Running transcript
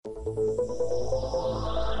Hello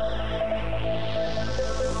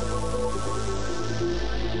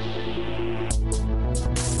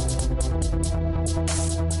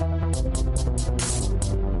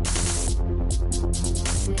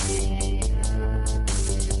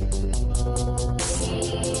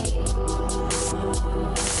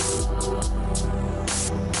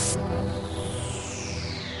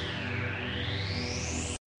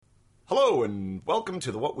and welcome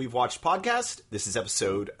to the What We've Watched podcast. This is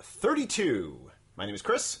episode 32. My name is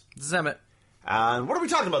Chris. This is Emmett. And what are we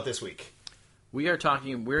talking about this week? We're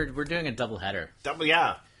doing a doubleheader.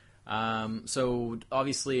 Yeah. So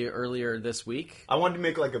obviously earlier this week, I wanted to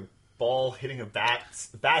make like a ball hitting a bat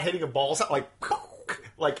hitting a ball,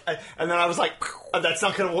 like, and then I was like, that's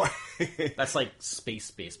not going to work. that's like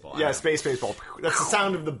space baseball. Yeah, space baseball. That's the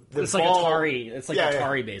sound of the it's ball. Like Atari. It's like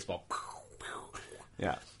Atari baseball.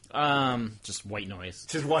 Yeah. Just white noise.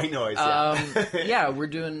 Just white noise. Yeah. Yeah, we're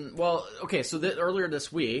doing well. Okay, so earlier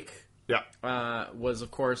this week, was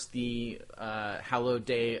of course the hallowed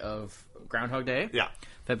day of Groundhog Day. Yeah,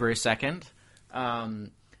 February 2nd.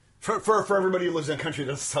 For everybody who lives in a country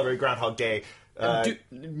that doesn't celebrate Groundhog Day,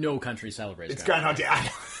 no country celebrates. It's Groundhog Day.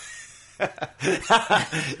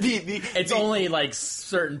 It's only like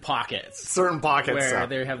certain pockets where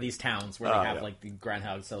they have these towns where they have like the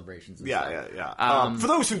groundhog celebrations. And stuff. For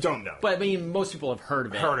those who don't know, but I mean, most people have heard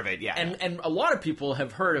of it. Yeah, and a lot of people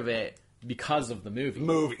have heard of it because of the movie.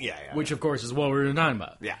 Which of course is what we're talking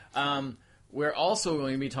about. Yeah. We're also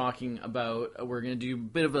going to be talking about. We're going to do a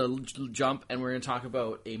bit of a jump, and we're going to talk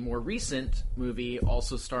about a more recent movie,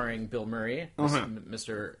 also starring Bill Murray,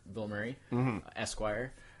 Mr. Bill Murray,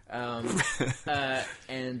 Esquire.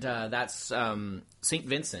 And that's St.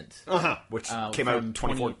 Vincent, which came out in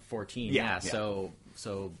 2014. Yeah. So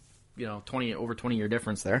over 20-year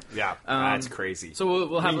difference there. Yeah, that's crazy. So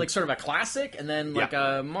we'll have like sort of a classic, and then like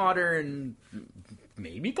a modern,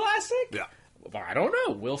 maybe classic. Yeah, I don't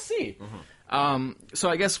know. We'll see. So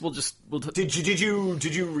I guess we'll. Did you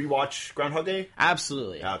rewatch Groundhog Day?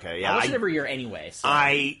 Absolutely. Okay. Yeah, I watch it every year anyway. So.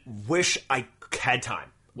 I wish I had time.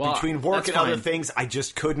 Well, between work and other things, I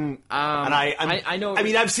just couldn't. And I know. I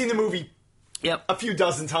mean, I've seen the movie a few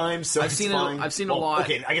dozen times, so I've seen a lot.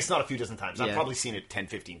 Okay, I guess not a few dozen times. I've probably seen it 10,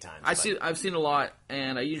 15 times. I've seen a lot,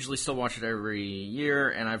 and I usually still watch it every year,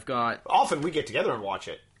 and I've got... Often we get together and watch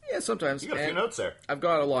it. Yeah, sometimes. You got a few notes there. I've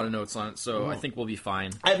got a lot of notes on it, so I think we'll be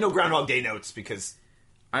fine. I have no Groundhog Day notes because...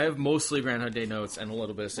 I have mostly Groundhog Day notes and a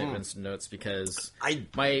little bit of St. Vincent notes because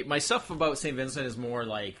my stuff about St. Vincent is more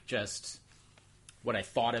like just... what I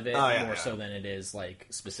thought of it more so than it is like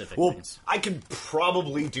specific things. I can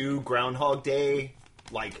probably do Groundhog Day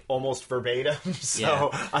like almost verbatim,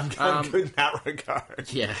 so I'm good in that regard.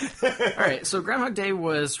 Yeah. All right. So Groundhog Day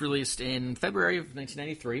was released in February of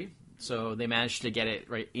 1993. So they managed to get it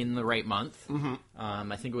right in the right month.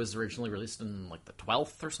 I think it was originally released in like the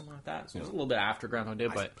 12th or something like that. So it was a little bit after Groundhog Day,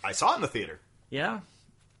 but I saw it in the theater. Yeah.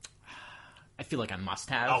 I feel like I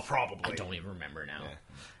must have. Oh, probably. I don't even remember now. Yeah.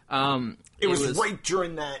 It was right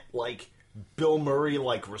during that, like, Bill Murray,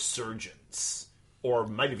 like, resurgence. Or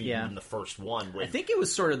might have even been the first one. I think it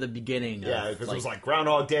was sort of the beginning. Yeah, because it was like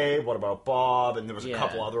Groundhog Day, What About Bob, and there was a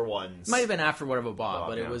couple other ones. Might have been after What About Bob,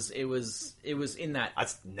 but it was in that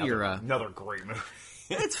era. Another great movie.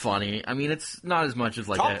 It's funny. I mean, it's not as much as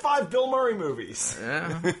like top 5 Bill Murray movies.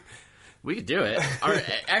 Yeah. We could do it.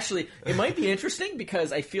 Actually, it might be interesting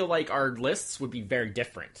because I feel like our lists would be very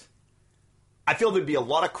different. I feel there'd be a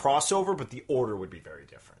lot of crossover, but the order would be very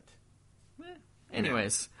different.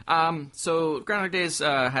 Anyways, so Groundhog Days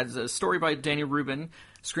has a story by Danny Rubin,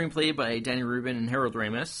 screenplay by Danny Rubin and Harold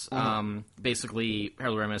Ramis. Basically,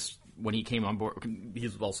 Harold Ramis, when he came on board,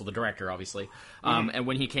 he's also the director, obviously. And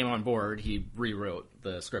when he came on board, he rewrote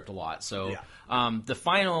the script a lot. So the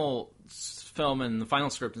final film and the final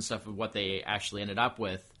script and stuff of what they actually ended up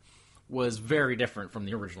with was very different from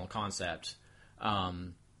the original concept.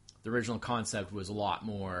 The original concept was a lot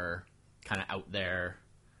more kind of out there,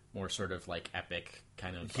 more sort of like epic,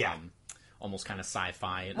 kind of almost kind of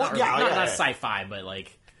sci-fi. Well, not sci-fi, but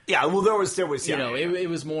like well, there was it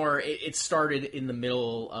was more. It started in the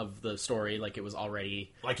middle of the story, like it was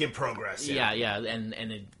already like in progress.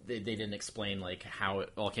 And they didn't explain like how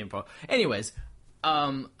it all came about. Anyways,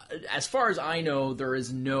 as far as I know, there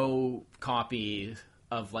is no copy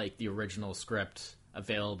of like the original script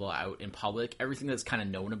available out in public. Everything that's kind of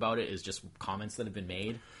known about it is just comments that have been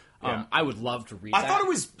made. I would love to read that. I thought it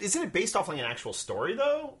was... Isn't it based off like an actual story,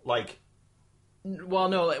 though? Like... Well,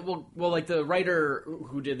 no. Like the writer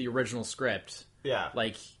who did the original script... Yeah.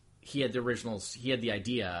 Like, he had the originals. He had the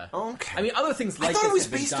idea. Okay. I mean, other things like I thought this it was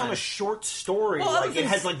have been based done. on a short story. Well, like it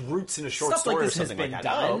has like roots in a short Stuff story like this or something has been like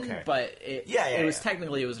done, that. Oh, okay. but it was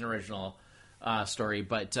technically it was an original story.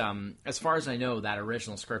 But as far as I know, that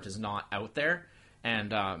original script is not out there.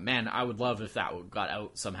 And man, I would love if that got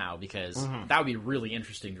out somehow, because that would be really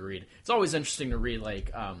interesting to read. It's always interesting to read.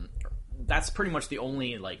 Like that's pretty much the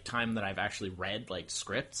only like time that I've actually read like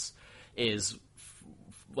scripts is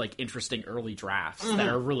like interesting early drafts that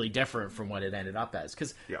are really different from what it ended up as.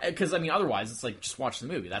 Because I mean, otherwise it's like just watch the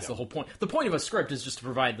movie. That's the whole point. The point of a script is just to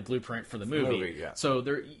provide the blueprint for the movie. So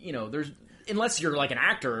there, there's unless you're like an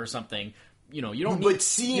actor or something. You don't need,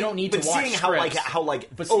 you don't need to watch seeing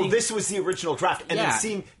scripts, this was the original draft, and then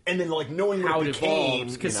seeing and then like knowing how what it became,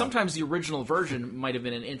 evolves, because sometimes the original version might have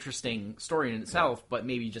been an interesting story in itself, but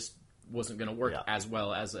maybe just wasn't going to work as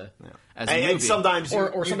well as a movie. And sometimes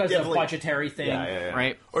or sometimes a budgetary thing,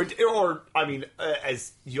 right? Or I mean,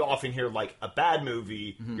 as you often hear, like a bad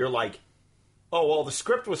movie, you're like, oh well, the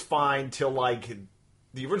script was fine till like.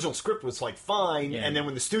 The original script was like fine, and then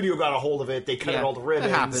when the studio got a hold of it, they cut out all the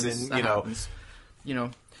ribbons,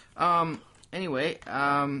 Anyway,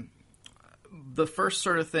 the first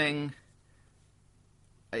sort of thing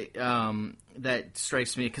that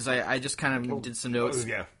strikes me, because I just kind of did some notes.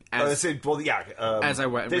 As I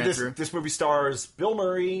ran through. This movie stars Bill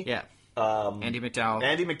Murray, Andy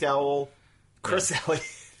McDowell, Chris Elliott.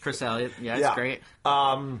 Chris Elliott, it's great.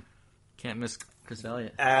 Can't miss Chris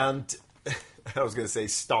Elliott. And I was going to say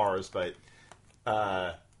stars, but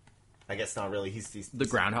I guess not really. He's the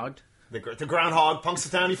Groundhog. The Groundhog,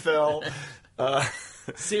 Punxsutawney Phil.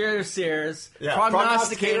 Sears,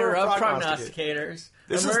 prognosticator of prognosticators.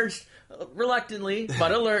 Emerged reluctantly,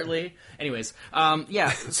 but alertly. Anyways,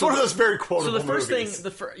 it's one of those very quotable So the first movies.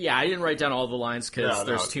 thing, I didn't write down all the lines because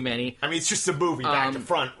there's too many. I mean, it's just a movie, back to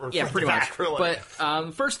front, or front pretty to much. back, really. But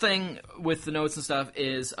the first thing with the notes and stuff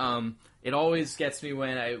is it always gets me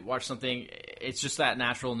when I watch something. It's just that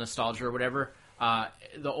natural nostalgia or whatever.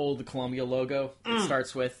 The old Columbia logo it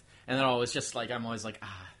starts with, and then always just like I'm always like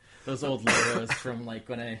those old logos from like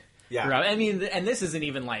when I grew up. I mean, and this isn't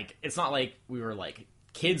even like it's not like we were like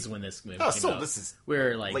kids when this movie came out. This is we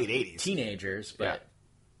were like late 80s teenagers, but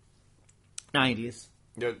 90s.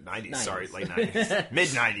 90s, sorry, late 90s, mid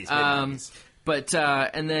 90s. But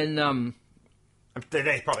and then.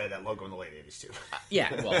 They probably had that logo in the late 80s, too.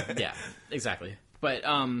 Exactly. But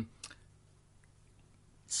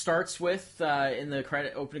starts with, in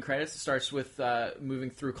the opening credits, it starts with moving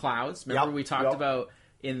through clouds. Remember we talked about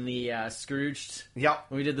in the Scrooged? When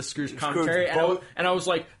we did the Scrooged commentary. And I was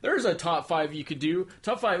like, there's a top 5 you could do.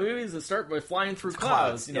 Top 5 movies that start by flying through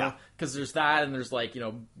clouds. Because there's that, and there's like,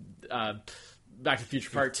 Back to the Future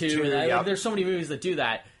Part 2. And there's so many movies that do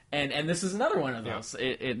that. And this is another one of those.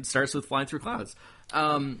 It starts with flying through clouds. I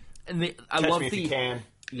love me if you can.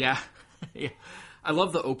 I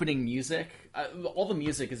love the opening music. All the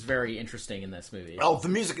music is very interesting in this movie. Oh, the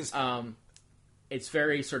music is. It's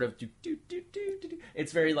very sort of.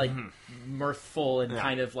 It's very like mirthful and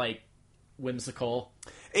kind of like whimsical.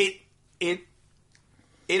 It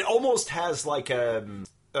almost has like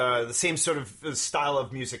the same sort of style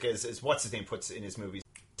of music as what's his name puts in his movies.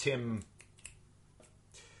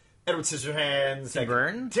 Edward Scissorhands,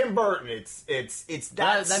 Tim Burton. It's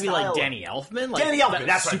that. That'd be like Danny Elfman. Like Danny Elfman.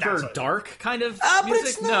 That's super dark kind of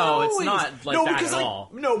music. But it's not like that at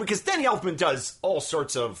all. No, because Danny Elfman does all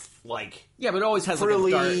sorts of like. Yeah, but it always has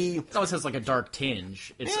frilly, like a dark. It always has like a dark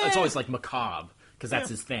tinge. It's always like macabre because that's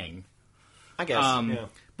his thing. I guess.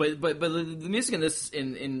 But the music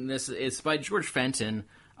in this is by George Fenton,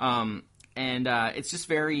 and it's just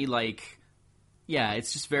very like. Yeah,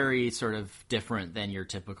 it's just very sort of different than your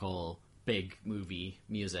typical big movie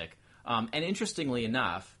music. And interestingly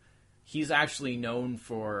enough, he's actually known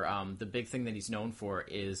for the big thing that he's known for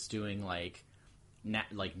is doing like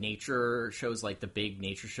nature shows, like the big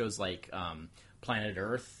nature shows, like Planet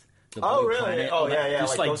Earth. The Blue really? Planet,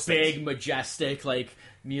 just like big, things. majestic, like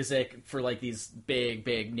music for like these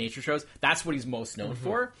big nature shows. That's what he's most known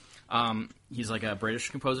for. He's like a British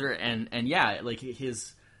composer, and like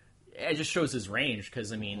his. It just shows his range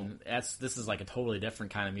because I mean this is like a totally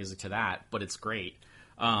different kind of music to that, but it's great.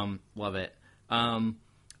 Love it. Something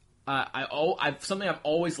I've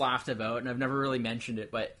always laughed about, and I've never really mentioned it,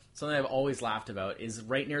 but something I've always laughed about is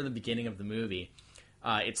right near the beginning of the movie.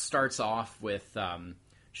 It starts off with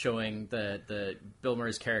showing the Bill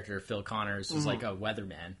Murray's character Phil Connors is like a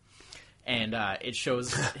weatherman. And it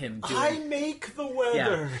shows him doing. I make the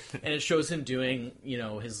weather. Yeah. And it shows him doing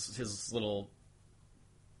his little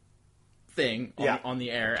thing on the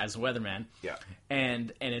air as a weatherman. Yeah.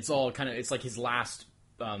 And it's all kind of it's like his last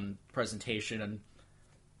presentation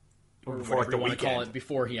or before, whatever the you want to call weekend. it,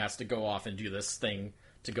 before he has to go off and do this thing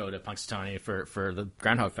to go to Punxsutawney for the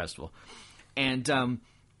Groundhog Festival. And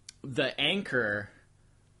the anchor,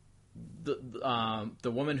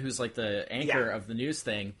 the woman who's like the anchor of the news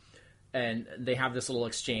thing, and they have this little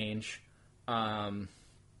exchange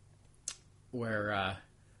where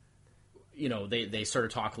they sort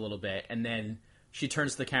of talk a little bit, and then she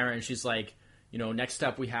turns to the camera and she's like, next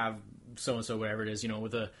up we have so and so, whatever it is,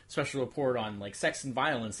 with a special report on like sex and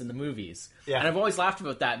violence in the movies. Yeah. And I've always laughed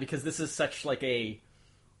about that because this is such like a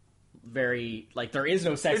very like there is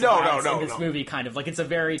no sex and violence in this movie. Kind of like it's a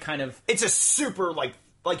very kind of it's a super like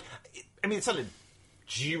I mean it's not a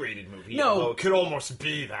G-rated movie. No, it could almost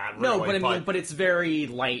be that. Really, no, but it's very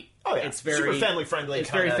light. Oh yeah, it's very super family friendly. It's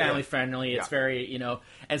very family friendly. It's very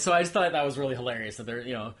and so I just thought that was really hilarious that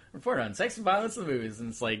they're report on sex and violence in the movies, and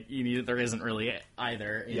it's like there isn't really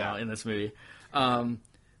either know in this movie.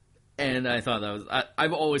 And I thought that was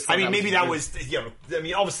I've always thought maybe that was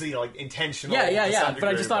obviously like intentional. Yeah. But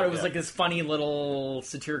I just thought it was like this funny little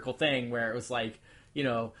satirical thing where it was like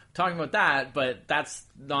talking about that, but that's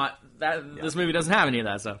not that. Yeah. This movie doesn't have any of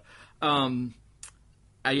that stuff.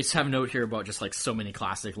 I just have a note here about just like so many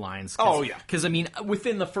classic lines. Because I mean,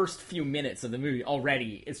 within the first few minutes of the movie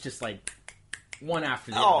already, it's just like one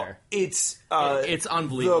after the other. It's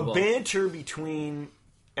unbelievable. The banter between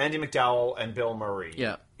Andy McDowell and Bill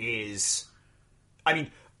Murray is, I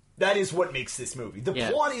mean, that is what makes this movie. The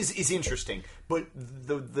plot is interesting, but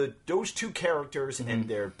those two characters and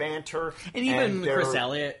their banter, and even Chris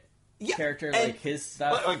Elliott character, like his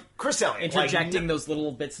stuff, like Chris Elliott interjecting those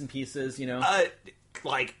little bits and pieces, he's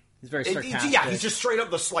very sarcastic. Yeah, he's just straight up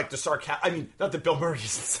the sarcastic. I mean, not that Bill Murray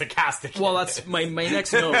is sarcastic. Well, that's my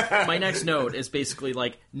next note. My next note is basically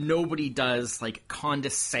like nobody does like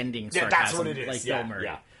condescending sarcasm. That's what it is. Like Bill Murray.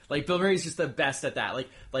 Yeah. Like Bill Murray's just the best at that.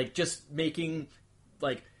 Like just making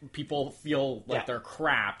like people feel like they're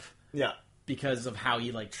crap. Yeah. Because of how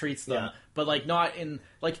he like treats them, but like not in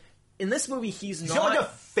like. In this movie, he's not... like a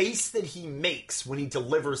face that he makes when he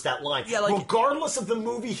delivers that line. Yeah, like... Regardless of the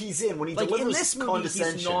movie he's in, when he delivers in this movie,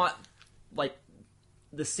 condescension... he's not, like,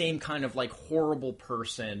 the same kind of, like, horrible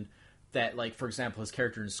person that, like, for example, his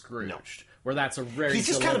character in Scrooged, where that's a very He's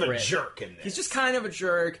just kind of a jerk in this. He's just kind of a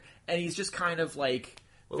jerk, and he's just kind of, like,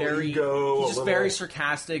 very... ego, he's just very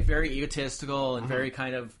sarcastic, very egotistical, and very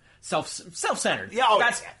kind of... self-centered. Yeah,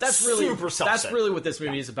 that's really super self-centered. That's really what this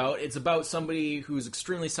movie is about. It's about somebody who's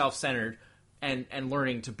extremely self-centered and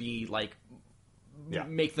learning to be like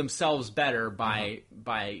make themselves better by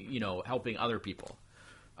helping other people.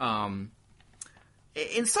 In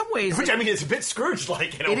some ways, which I mean, it's a bit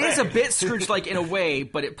Scrooge-like in a way. It is a bit Scrooge-like in a way,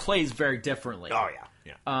 but it plays very differently. Oh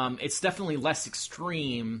yeah. It's definitely less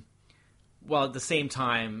extreme. While at the same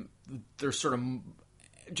time, there's sort of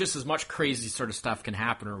just as much crazy sort of stuff can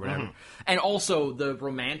happen or whatever. And also the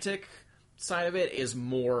romantic side of it is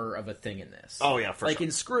more of a thing in this. Oh yeah, for like sure.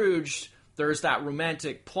 in Scrooge, there's that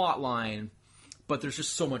romantic plot line, but there's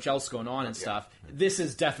just so much else going on and stuff. This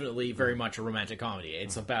is definitely very much a romantic comedy.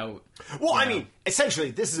 It's about... Well, I mean,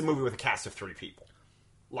 essentially, this is a movie with a cast of 3 people.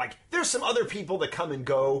 Like, there's some other people that come and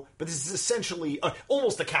go, but this is essentially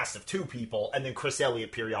almost a cast of 2 people, and then Chris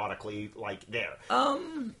Elliott periodically, like, there.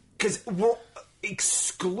 Because we're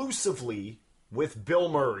exclusively with Bill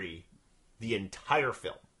Murray the entire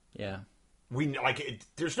film. Yeah.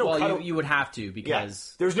 There's no cutaway. You would have to,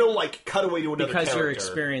 because... There's no, like, cutaway to another because character. you're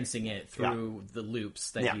experiencing it through the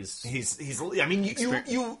loops that he's I mean,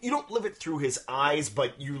 you don't live it through his eyes,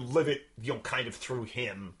 but you live it, kind of through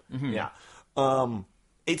him. Yeah.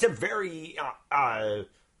 It's a very...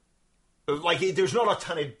 there's not a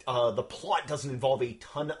ton of... the plot doesn't involve a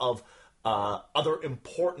ton of other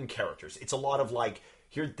important characters. It's a lot of, like...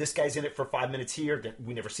 Here, this guy's in it for 5 minutes here.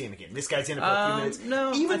 We never see him again. This guy's in it for a few minutes. No,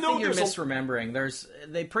 I think you're misremembering.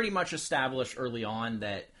 They pretty much established early on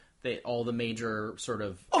that all the major sort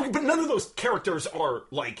of... Okay, but none of those characters are,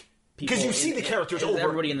 like... Because you see the characters over...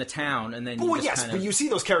 Everybody in the town, and then but you see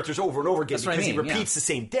those characters over and over again because he repeats the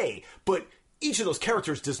same day. But each of those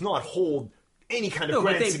characters does not hold any kind of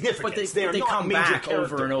grand significance. But they come back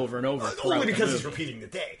over and over and over. Only because he's repeating the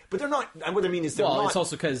day. But they're not... What I mean is they're not... Well, it's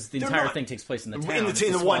also because the entire thing takes place in the town.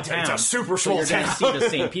 In the one town. It's a super small town. So you're going to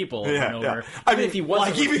see the same people over and over. I mean, if he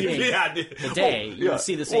wasn't repeating the day, you would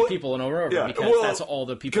see the same people over and over because that's all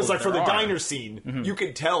the people because, for the diner scene, you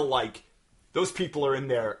can tell, like, those people are in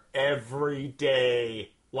there every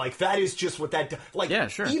day. Like, that is just what that... Like, yeah,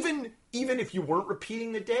 sure. Even if you weren't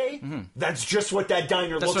repeating the day, that's just what that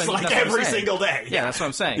diner looks like every single day. Yeah, that's what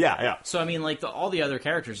I'm saying. Yeah. So, I mean, like, all the other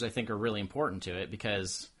characters, I think, are really important to it,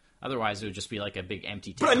 because otherwise it would just be like a big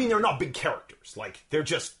empty town. But, I mean, they're not big characters. Like, they're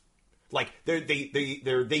just... like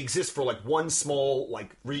they exist for like one small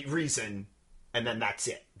like reason, and then that's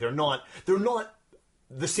it. They're not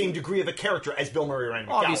the same degree of a character as Bill Murray or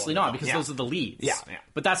Andrew McDowell. Obviously not, because those are the leads. Yeah.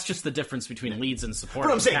 But that's just the difference between leads and supporting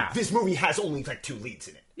But I'm saying cast. this movie has only like 2 leads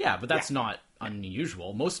in it. Yeah, but that's not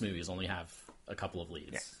unusual. Most movies only have a couple of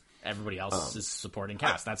leads. Yeah. Everybody else is supporting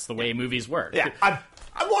cast. That's the way movies work. Yeah, I've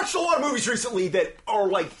watched a lot of movies recently that are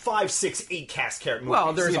like 5, 6, 8 cast character movies.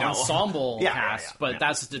 Well, there's ensemble cast, but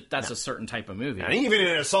yeah. that's a certain type of movie. And even in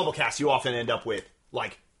an ensemble cast, you often end up with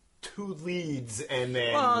like 2 leads, and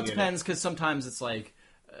then it depends, because sometimes it's like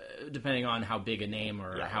depending on how big a name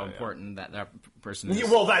or how important that person is.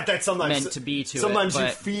 Well, that's sometimes meant to be to sometimes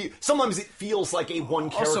it. Sometimes it feels like a one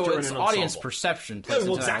character. Also, in it's an audience ensemble. perception plays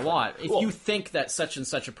into that a lot. If you think that such and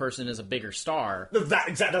such a person is a bigger star,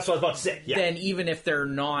 that's what I was about to say. Yeah. Then even if they're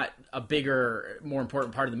not a bigger, more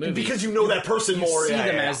important part of the movie, because you know that person more, see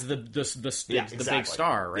them as the big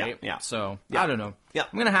star, right? Yeah. So I don't know. Yeah.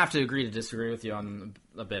 I'm gonna have to agree to disagree with you on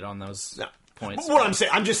a bit on those. Yeah. Points. What I'm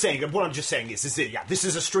saying is this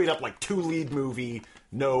is a straight up like 2 lead movie.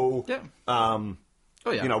 No,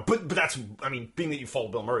 you know, but that's, I mean, being that you follow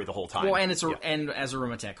Bill Murray the whole time. Well, and it's and as a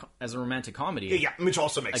romantic comedy, yeah, which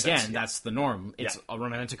also makes sense. Again, that's the norm. It's a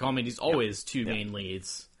romantic comedy is always 2 main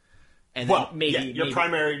leads, and well, then maybe your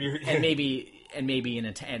primary, and maybe an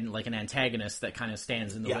antagonist that kind of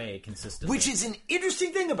stands in the way consistently. Which is an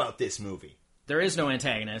interesting thing about this movie. There is no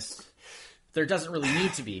antagonist. There doesn't really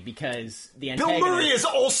need to be, because the antagonist... Bill Murray is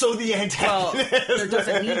also the antagonist. Well, there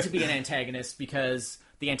doesn't need to be an antagonist, because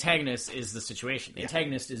the antagonist is the situation. The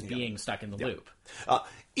antagonist is being stuck in the loop.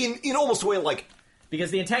 In almost a way like...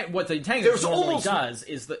 Because what the antagonist normally does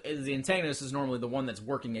is the antagonist is normally the one that's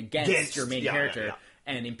working against your main character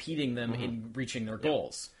and impeding them in reaching their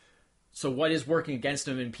goals. So what is working against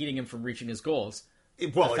him and impeding him from reaching his goals?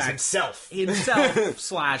 Well, it's himself.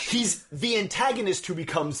 Slash... He's the antagonist who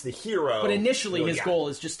becomes the hero. But initially his goal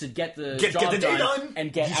is just to get the job done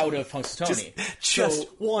and get out of Punxsutawney. Just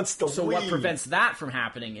wants to So leave. what prevents that from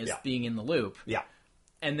happening is being in the loop. Yeah.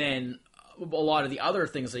 And then a lot of the other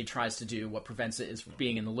things that he tries to do, what prevents it is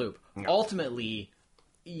being in the loop. Yeah. Ultimately,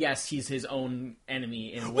 yes, he's his own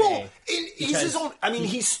enemy in a way. Well, he's his own... I mean,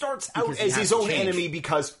 he starts out as his own enemy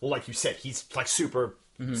because, well, like you said, he's like super...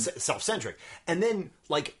 self-centric, and then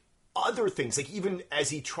like other things, like even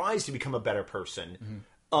as he tries to become a better person,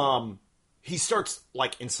 he starts,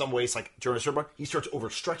 like in some ways, like during a certain part, he starts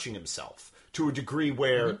overstretching himself to a degree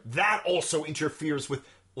where that also interferes with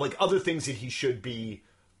like other things that he should be.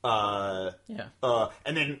 And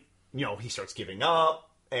then he starts giving up,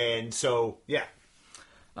 and so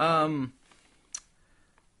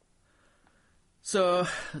So,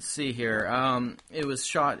 let's see here. It was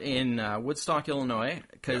shot in Woodstock, Illinois,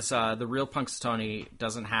 because the real Punxsutawney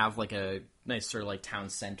doesn't have like a nice sort of like town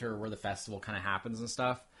center where the festival kind of happens and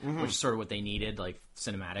stuff, which is sort of what they needed, like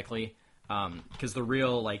cinematically. Because the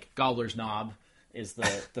real like Gobbler's Knob is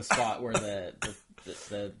the spot where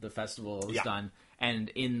the festival is done. And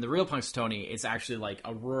in the real Punxsutawney, it's actually like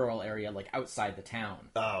a rural area, like outside the town.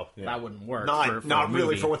 Oh, yeah. That wouldn't work. Not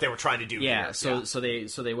really for what they were trying to do. Yeah, here. So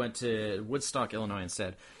they went to Woodstock, Illinois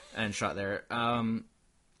instead, and shot there. Another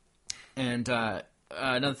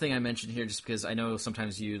thing I mentioned here, just because I know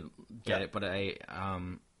sometimes you get it, but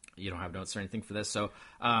you don't have notes or anything for this. So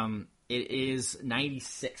it is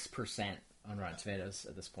 96% on Rotten Tomatoes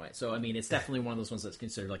at this point. So I mean, it's definitely one of those ones that's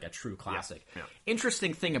considered like a true classic. Yeah.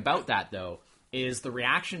 Interesting thing about that, though, is the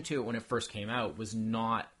reaction to it when it first came out was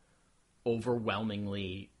not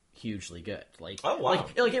overwhelmingly hugely good. Like, oh, wow.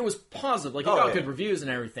 like it was positive. Like, it got good reviews and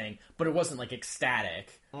everything, but it wasn't like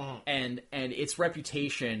ecstatic. And its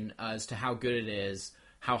reputation as to how good it is,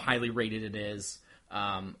 how highly rated it is,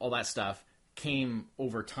 all that stuff came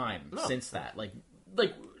over time since that. Like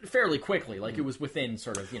fairly quickly. Like, it was within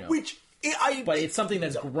sort of, but it's something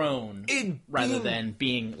that's grown rather than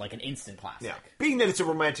being like an instant classic. Yeah. Being that it's a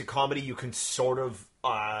romantic comedy, you can sort of,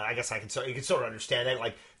 you can sort of understand that.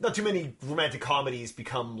 Like, not too many romantic comedies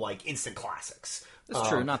become like instant classics. That's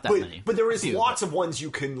true, not that many. But there is lots of ones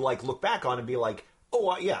you can like look back on and be like,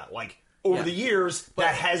 like over the years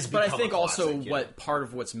that has become. But I think a classic, also part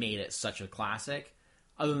of what's made it such a classic,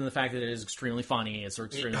 other than the fact that it is extremely funny, it's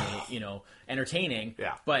extremely, entertaining.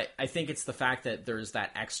 Yeah. But I think it's the fact that there's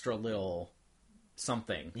that extra little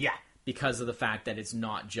something. Yeah. Because of the fact that it's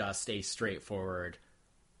not just a straightforward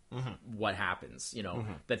what happens,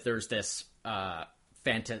 that there's this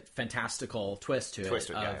fantastical twist to it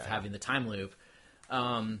of having the time loop,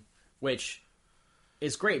 which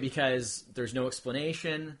is great because there's no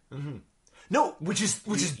explanation. No, which is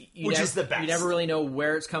the best. You never really know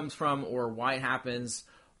where it comes from or why it happens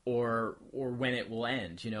or when it will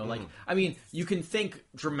end, you know? Like, I mean, you can think,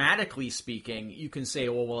 dramatically speaking, you can say,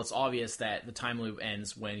 well, it's obvious that the time loop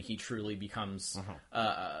ends when he truly becomes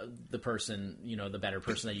the person, you know, the better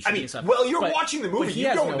person that you should be and stuff. Well, you're watching the movie, you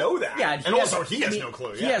don't know that. Yeah, and also he has no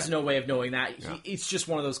clue. He has no way of knowing that. It's just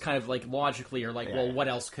one of those kind of, like, logically, or like, what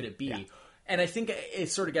else could it be? Yeah. And I think it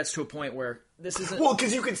sort of gets to a point where this isn't... Well,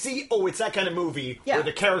 because you can see, it's that kind of movie where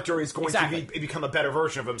the character is going to become a better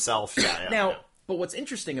version of himself. Now... But what's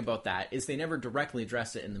interesting about that is they never directly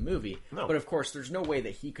address it in the movie. No. But of course, there's no way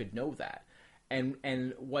that he could know that.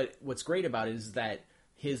 And what's great about it is that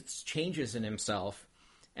his changes in himself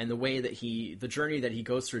and the way that the journey that he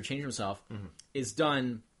goes through to change himself is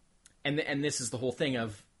done. And this is the whole thing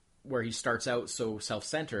of where he starts out so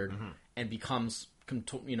self-centered and becomes,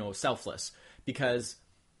 you know, selfless, because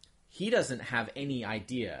he doesn't have any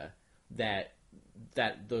idea that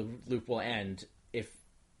the loop will end if,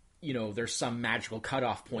 you know, there's some magical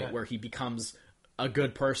cutoff point where he becomes a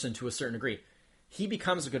good person to a certain degree. He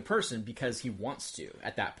becomes a good person because he wants to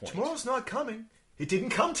at that point. Tomorrow's not coming. It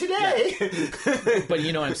didn't come today. Yeah. But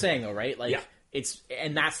you know what I'm saying, though, right? Like,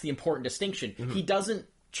 and that's the important distinction. He doesn't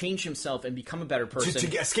change himself and become a better person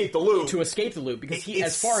to escape the loop. To escape the loop, because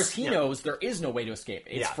as far as he knows, there is no way to escape.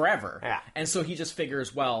 It's forever. Yeah. And so he just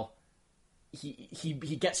figures, well,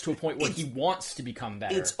 he gets to a point where he wants to become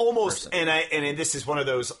better. It's almost person. and this is one of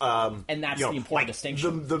those and that's the important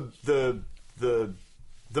distinction. The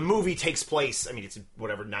movie takes place, I mean, it's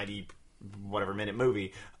 90 minute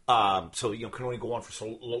movie, so you know, can only go on for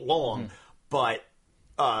so long, but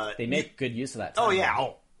they make good use of that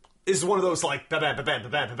time. This is one of those like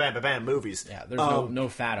bam movies. Yeah, there's no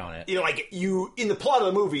fat on it. You know, like in the plot of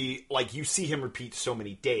the movie, like you see him repeat so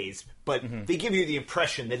many days, but they give you the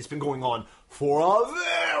impression that it's been going on for a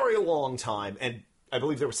very long time. And I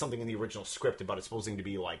believe there was something in the original script about it supposing to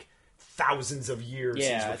be like thousands of years.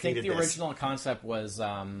 Yeah, I think the original concept was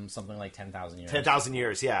something like 10,000 years. 10,000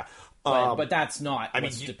 years, yeah. But that's not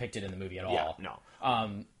what's depicted in the movie at all. No.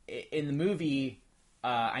 In the movie,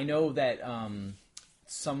 I know that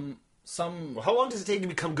some. Well, how long does it take to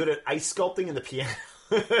become good at ice sculpting in the piano?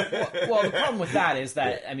 well, the problem with that is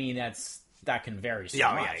that that can vary so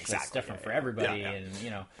much. Yeah, exactly. It's different for everybody, and you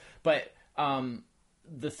know. But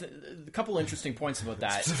the couple interesting points about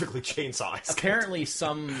that, specifically chainsaws. Apparently,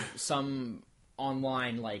 some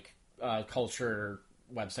online like culture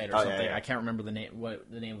website or something. I can't remember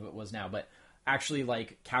what the name of it was now, but actually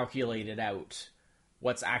like calculated out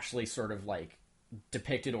what's actually sort of like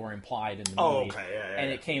depicted or implied in the movie.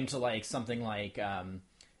 And it came to like something like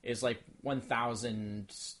is like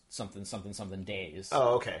 1,000 something days.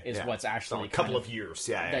 Is what's actually so a couple of years.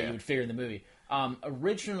 That you would figure in the movie.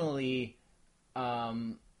 Originally,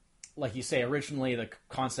 like you say, the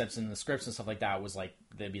concepts and the scripts and stuff like that was like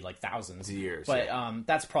they'd be like thousands of years. But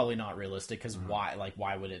that's probably not realistic because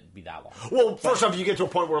why would it be that long? Well, first off, you get to a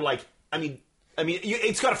point where like I mean,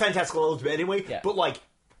 it's got a fantastical element anyway. Yeah. But like.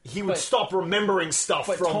 He would stop remembering stuff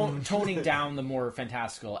from... toning down the more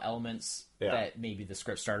fantastical elements that maybe the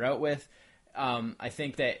script started out with. I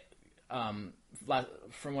think that,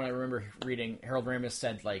 from what I remember reading, Harold Ramis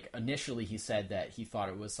said, like, initially he said that he thought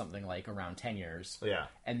it was something like around 10 years. Yeah.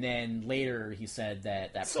 And then later he said that...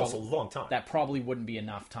 It's also a long time. That probably wouldn't be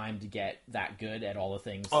enough time to get that good at all the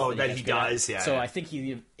things that he does, So I think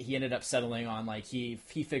he ended up settling on, like, he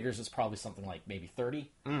figures it's probably something like maybe 30.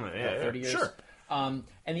 30 years. Sure. And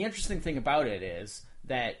the interesting thing about it is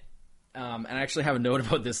that, and I actually have a note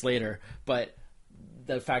about this later, but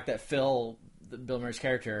the fact that Bill Murray's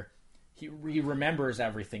character, he remembers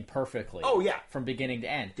everything perfectly. Oh, yeah. From beginning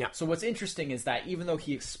to end. Yeah. So what's interesting is that even though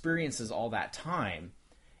he experiences all that time,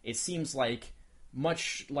 it seems like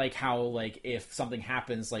much like how, like, if something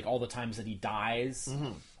happens, like all the times that he dies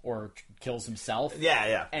or kills himself.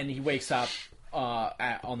 Yeah. And he wakes up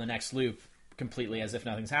on the next loop completely as if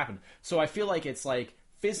nothing's happened. So I feel like it's like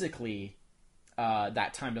physically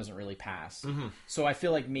that time doesn't really pass. So I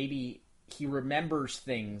feel like maybe he remembers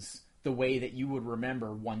things the way that you would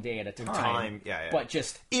remember one day at a time. But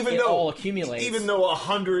just all accumulates. Even though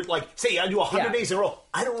 100, like say I do 100 days in a row,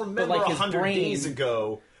 I don't remember 100 days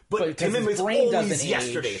ago. But to him, it's always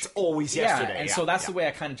yesterday. It's always yesterday. And so that's the way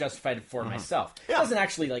I kind of justified it for myself. It doesn't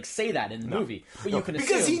actually like say that in the movie, but you can assume.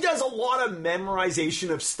 Because he does a lot of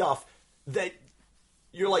memorization of stuff that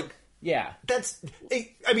you're like, that's.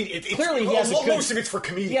 I mean, clearly he has most of it's for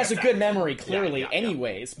comedic. He has a good memory, clearly,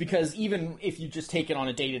 anyways. Because even if you just take it on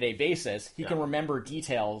a day-to-day basis, he can remember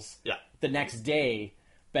details the next day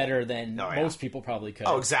better than most people probably could.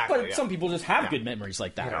 Oh, exactly. But some people just have good memories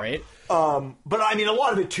like that, right? But I mean, a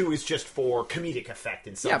lot of it too is just for comedic effect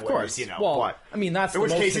in some of ways, course. you know. Well, but I mean, that's in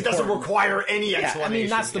which case it doesn't require any explanation. I mean,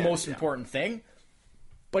 that's the most important thing.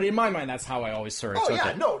 But in my mind, that's how I always sort of took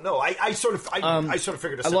it. No. I sort of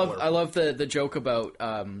figured a similar. I love the joke about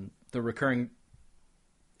the recurring.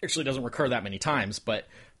 Actually, doesn't recur that many times, but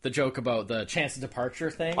the joke about the chance of departure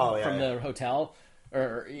thing from the hotel.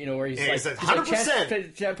 Or, you know, where he's like, 100%.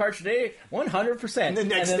 Chance departure today, 100%. And the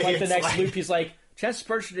next day, the next loop, he's like, chance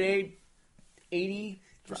departure today, 80%?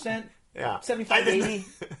 Yeah. 75, 80?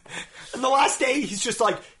 And the last day, he's just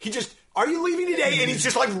like, are you leaving today? And he's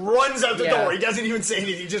just like runs out the door. He doesn't even say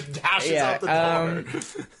anything. He just dashes out the door.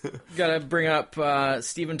 Gotta bring up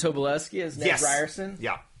Stephen Tobolowsky as Ned Ryerson.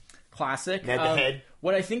 Yeah. Classic. Ned the Head.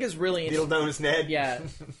 What I think is really interesting. Known as Ned. Yeah.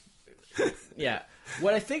 Yeah.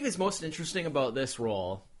 What I think is most interesting about this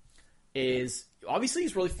role is, obviously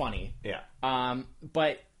he's really funny. Yeah.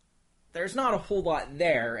 But there's not a whole lot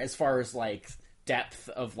there as far as, like, depth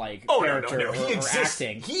of, like, character no. Or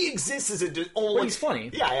acting. He exists as a... But he's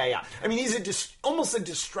funny. Yeah. I mean, he's almost a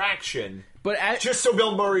distraction. But just so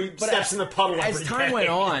Bill Murray steps in the puddle every day. As time went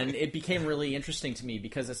on, it became Mm-hmm. really interesting to me,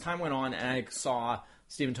 because as time went on and I saw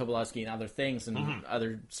Stephen Tobolowsky and other things and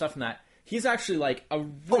other stuff in that, he's actually, like, a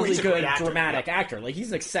really good dramatic actor. Like, he's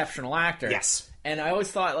an exceptional actor. Yes. And I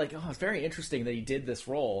always thought, like, it's very interesting that he did this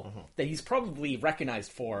role that he's probably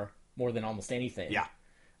recognized for more than almost anything.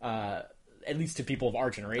 Yeah. At least to people of our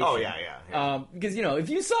generation. Oh, yeah. Because, you know, if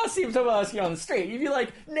you saw Stephen Tobolowsky on the street, you'd be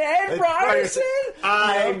like, Ned Ryerson?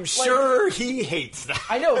 I'm sure he hates that.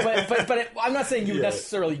 I know, but I'm not saying you would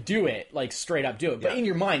necessarily do it, like, straight up do it. But in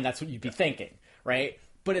your mind, that's what you'd be thinking, right?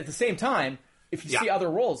 But at the same time, if you see other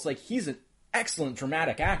roles, like, he's an excellent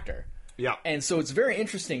dramatic actor. Yeah. And so it's very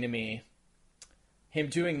interesting to me, him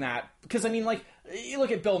doing that. Because, I mean, like, you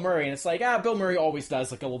look at Bill Murray, and it's like, Bill Murray always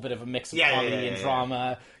does, like, a little bit of a mix of comedy and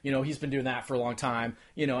drama. You know, he's been doing that for a long time.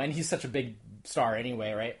 You know, and he's such a big star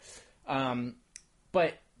anyway, right?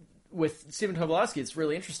 But with Stephen Tobolowsky, it's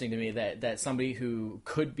really interesting to me that somebody who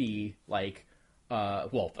could be, like,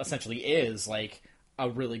 essentially is, like, a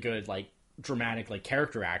really good, like, dramatic, like,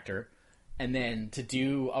 character actor, and then to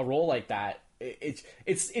do a role like that, it's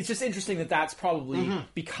just interesting that that's probably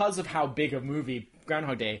because of how big a movie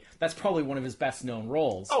Groundhog Day, that's probably one of his best known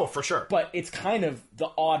roles. Oh, for sure. But it's kind of the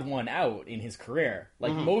odd one out in his career.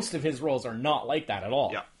 Like, most of his roles are not like that at all.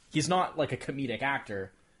 Yeah. He's not like a comedic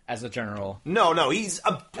actor as a general. No, he's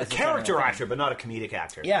a character actor, but not a comedic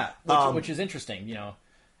actor. Yeah, which is interesting, you know.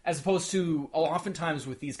 As opposed to, oftentimes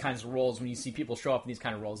with these kinds of roles, when you see people show up in these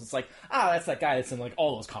kind of roles, it's like, that's that guy that's in, like,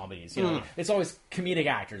 all those comedies, you know? It's always comedic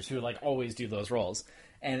actors who, like, always do those roles.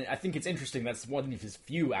 And I think it's interesting that's one of his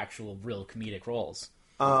few actual real comedic roles.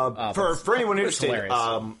 For anyone interested,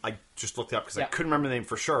 I just looked it up because I couldn't remember the name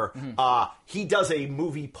for sure. He does a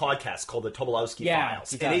movie podcast called The Tobolowsky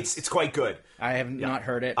Files, and it's quite good. I have not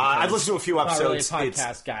heard it. I've listened to a few episodes. I'm not really a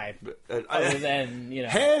podcast guy, other than, you know,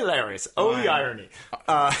 hilarious. Oh, the irony.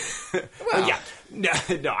 No,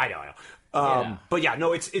 I know. But yeah,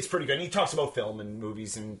 no, it's pretty good. And he talks about film and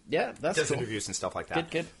movies and that's does cool. interviews and stuff like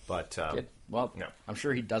that. Good. But good. Well, I'm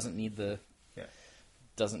sure he doesn't need the plug.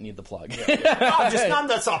 That's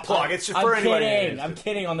not a plug. It's just for anyone. I'm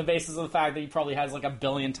kidding on the basis of the fact that he probably has like 1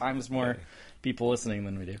 billion times more people listening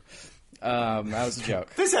than we do. That was a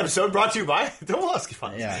joke. This episode brought to you by Tobolowsky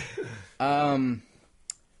Files.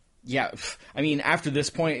 Yeah. I mean, after this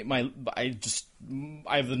point, I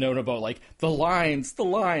have the note about, like, the lines,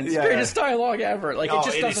 greatest dialogue ever. Like, it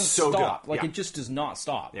just doesn't stop. Like, it just does not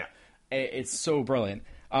stop. Yeah. It's so brilliant.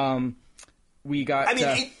 We got. I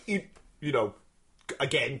mean, you know,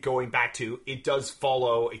 again, going back to, it does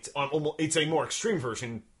follow. It's a more extreme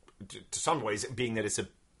version to some ways, being that it's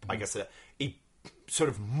I guess a sort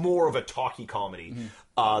of more of a talky comedy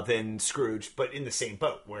than Scrooge, but in the same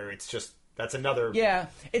boat where it's just. That's another... Yeah.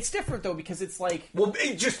 It's different, though, because it's like... Well,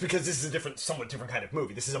 just because this is a somewhat different kind of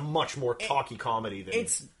movie. This is a much more talky comedy than...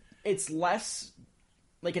 It's less...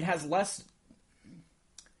 Like, it has less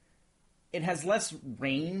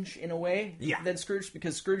range, in a way, than Scrooge,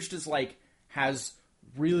 because Scrooge just, like, has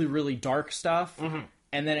really, really dark stuff,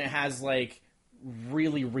 and then it has, like,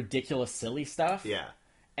 really ridiculous, silly stuff. Yeah.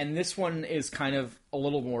 And this one is kind of a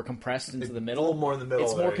little more compressed into the middle. A little more in the middle.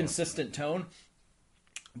 It's more consistent tone.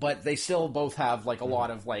 But they still both have, like, a lot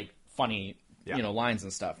of, like, funny, you know, lines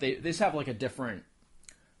and stuff. They just have, like, a different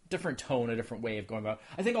tone, a different way of going about it.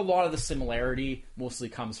 I think a lot of the similarity mostly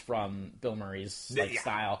comes from Bill Murray's, like,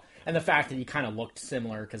 style. And the fact that he kind of looked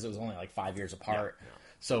similar because it was only, like, 5 years apart. Yeah.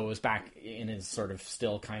 So it was back in his sort of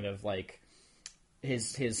still kind of, like,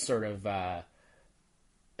 his sort of,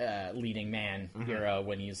 leading man era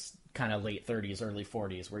when he's kind of late 30s, early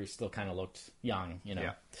 40s, where he still kind of looked young, you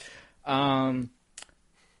know.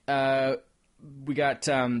 Yeah. We got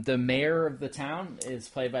the mayor of the town is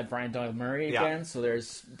played by Brian Doyle Murray again. So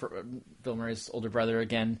there's Bill Murray's older brother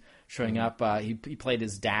again showing up. He played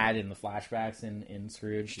his dad in the flashbacks in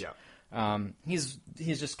Scrooged. Yeah. He's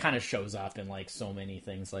just kind of shows up in like so many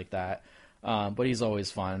things like that. But he's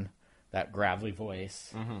always fun. That gravelly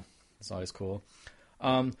voice. It's always cool.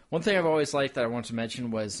 One thing I've always liked that I wanted to mention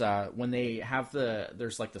was when they have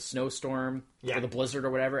there's like the snowstorm or the blizzard or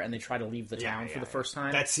whatever, and they try to leave the town for the first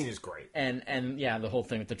time. That scene is great. And the whole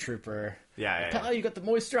thing with the trooper. Yeah. You got the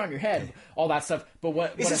moisture on your head, all that stuff.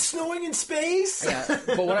 But is it snowing in space?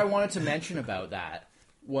 But what I wanted to mention about that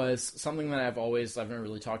was something that I've never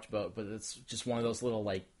really talked about, but it's just one of those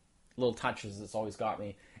little touches that's always got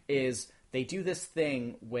me. Is they do this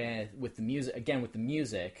thing with the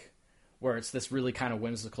music. Where it's this really kind of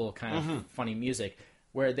whimsical, kind of funny music,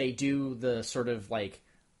 where they do the sort of like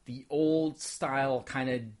the old style kind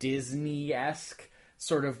of Disney-esque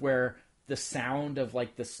sort of where the sound of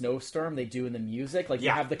like the snowstorm they do in the music, like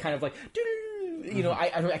you have the kind of like, you know,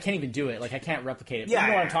 I can't even do it, like I can't replicate it. But you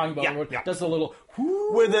know what I'm talking about? Where it does the little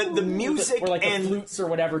where the music or like the flutes or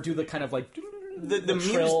whatever do the kind of like. The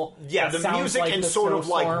trill, the music like and sort of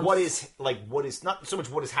like what is not so much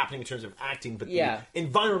what is happening in terms of acting, but the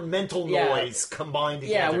environmental noise combined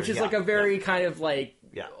together. Yeah, which is like a very kind of like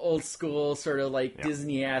old school sort of like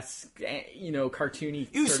Disney-esque, you know,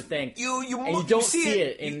 cartoony sort of thing. You don't see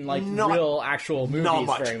it in like real actual movies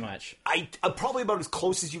very much. I probably about as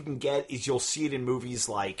close as you can get is you'll see it in movies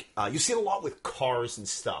like you see it a lot with cars and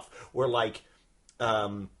stuff where like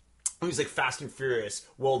movies like Fast and Furious,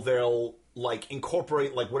 well they'll like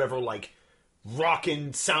incorporate like whatever like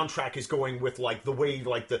rockin' soundtrack is going with like the way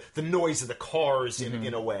like the noise of the cars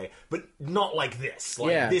in a way, but not like this.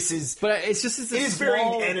 Like this is, but it's just it is very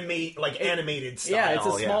animated style. Yeah, it's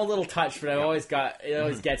a small little touch, but it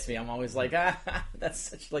always gets me. I'm always like, that's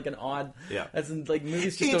such like an odd. Yeah, that's like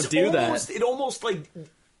movies just don't do that. It almost like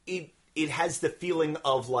it has the feeling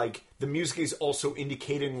of like the music is also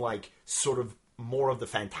indicating like sort of more of the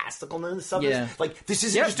fantasticalness of it. Like, this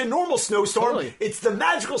isn't just a normal snowstorm. Totally. It's the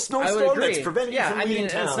magical snowstorm that's preventing you from leaving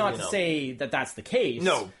town. It's not to say that that's the case.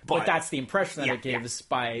 No, but that's the impression that it gives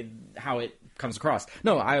by how it comes across.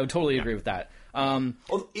 No, I would totally agree with that.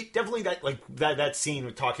 It definitely that scene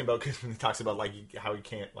we're talking about, because when he talks about like how he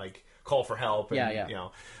can't like call for help. And, you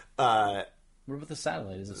know, what about the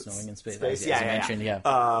satellite? Is it snowing in space? As you mentioned,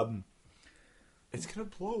 it's gonna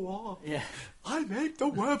blow off. Yeah, I make the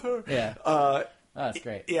weather. Yeah, that's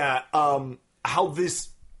great. Yeah, how this,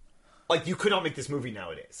 like, you could not make this movie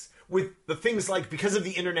nowadays with the things like because of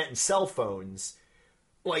the internet and cell phones.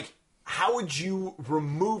 Like, how would you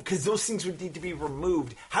remove? Because those things would need to be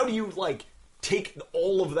removed. How do you like take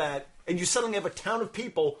all of that and you suddenly have a town of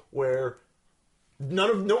people where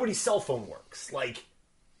nobody's cell phone works? Like,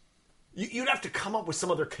 you'd have to come up with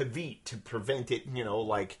some other caveat to prevent it. You know,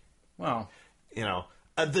 like, wow. You know,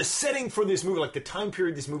 the setting for this movie, like the time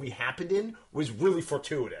period this movie happened in, was really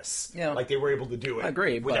fortuitous. Yeah. Like they were able to do it. I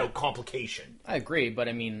agree, without complication. I agree, but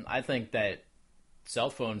I mean, I think that cell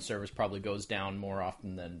phone service probably goes down more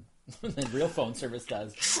often than real phone service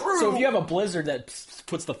does. True. So if you have a blizzard that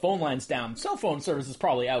puts the phone lines down, cell phone service is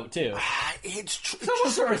probably out too. It's true. Cell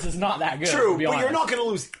phone service is not that good. True, but you're not going to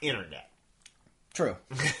lose internet. True.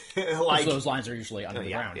 Like those lines are usually under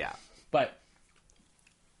the ground. Yeah. But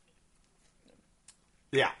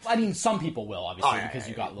yeah, I mean, some people will obviously because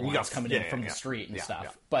you got the lines coming in from the street and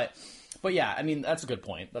stuff. Yeah. But yeah, I mean, that's a good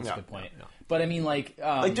point. That's a good point. Yeah. But I mean, like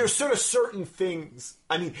there's sort of certain things.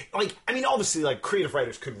 I mean, obviously, like creative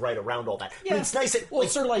writers could write around all that. Yeah. But it's nice that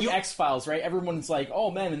it's sort of like X-Files, right? Everyone's like,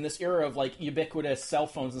 oh man, in this era of like ubiquitous cell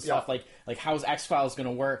phones and stuff, like how's X-Files going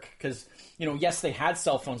to work? Because yes, they had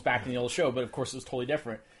cell phones back in the old show, but of course it was totally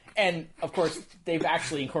different. And of course, they've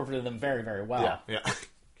actually incorporated them very, very well. Yeah.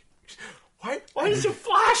 Why does your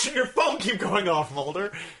flash and your phone keep going off,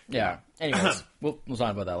 Mulder? Yeah. Anyways, we'll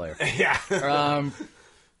talk about that later. Yeah.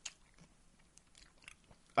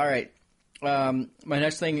 All right. My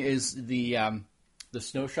next thing is the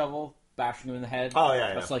snow shovel bashing him in the head. Oh,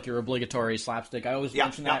 yeah. That's like your obligatory slapstick. I always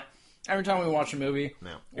mention that every time we watch a movie.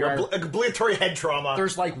 No. Your obligatory head trauma.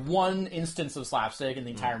 There's like one instance of slapstick in the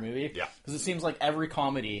entire movie. Yeah. Because it seems like every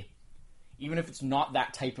comedy, even if it's not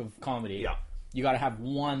that type of comedy, you got to have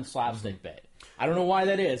one slapstick bit. I don't know why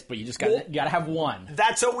that is, but you just got to have one.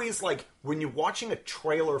 That's always like when you're watching a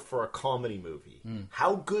trailer for a comedy movie.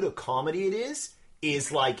 How good a comedy it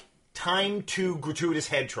is like time to gratuitous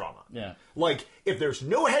head trauma. Yeah. Like if there's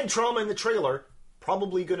no head trauma in the trailer,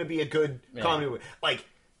 probably going to be a good comedy movie. Like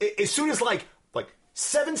as soon as like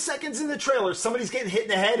 7 seconds in the trailer, somebody's getting hit in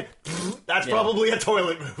the head. That's probably a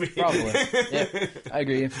toilet movie. Probably. Yeah, I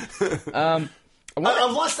agree.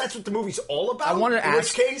 Unless that's what the movie's all about. In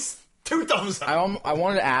which case, 2 thumbs up. I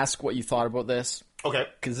wanted to ask what you thought about this. Okay.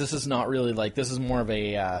 Because this is not really this is more of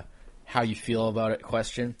a how you feel about it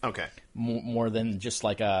question. Okay. More than just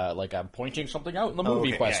like a pointing something out in the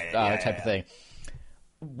movie type of thing.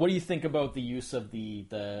 What do you think about the use of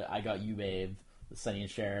the I Got You Babe, the Sonny and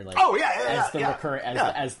Cher,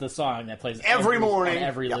 as the song that plays every morning on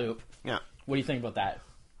every loop? Yeah. What do you think about that?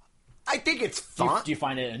 I think it's fun. Do you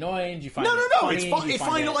find it annoying? Do you find it funny? It's fun. I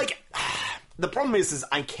find it like the problem is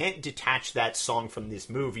I can't detach that song from this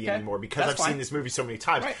movie anymore because I've seen this movie so many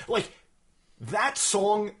times. Right. Like that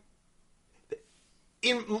song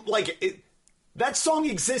that song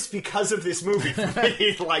exists because of this movie for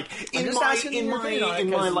me. Like in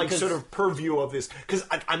my like sort of purview of this, because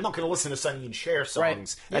I'm not going to listen to Sonny and Cher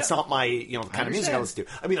songs. Right. That's not my kind of music I listen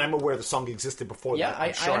to. I mean, I'm aware the song existed before that.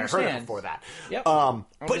 I'm sure I heard it before that. Yep.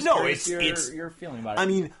 But no, it's your feeling about it. I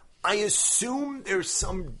mean, I assume there's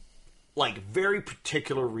some like very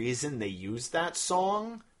particular reason they use that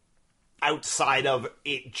song outside of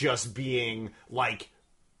it just being like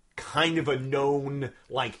kind of a known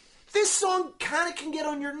like. This song kind of can get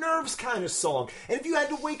on your nerves kind of song. And if you had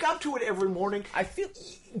to wake up to it every morning, I feel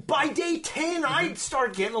by day 10, I'd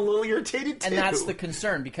start getting a little irritated too. And that's the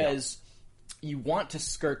concern, because you want to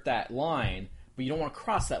skirt that line, but you don't want to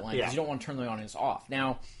cross that line because you don't want to turn the audience off.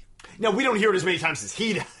 Now, we don't hear it as many times as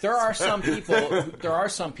he does. There are some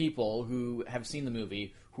people who have seen the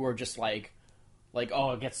movie who are just like,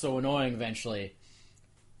 oh, it gets so annoying eventually.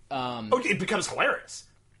 It becomes hilarious.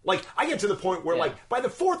 Like, I get to the point where, like, by the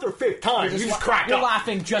 4th or 5th time, you just crack up. You're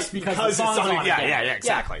laughing just because the song's on. Yeah,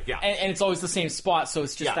 exactly. Yeah. And it's always the same spot, so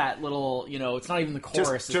it's just that little, it's not even the chorus.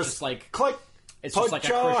 It's just like... Click. It's put just like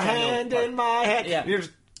your a hand in my head. Yeah. You're just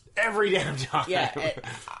every damn time. Yeah.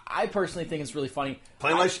 I personally think it's really funny.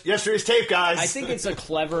 Playing like yesterday's tape, guys. I think it's a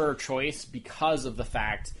clever choice because of the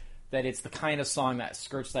fact that it's the kind of song that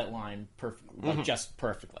skirts that line just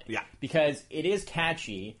perfectly. Yeah. Because it is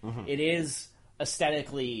catchy. Mm-hmm. It is...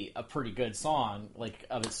 aesthetically a pretty good song, like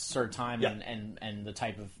of its sort of time and the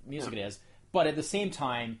type of music it is, but at the same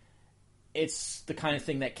time it's the kind of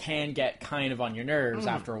thing that can get kind of on your nerves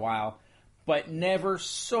after a while, but never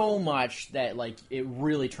so much that like it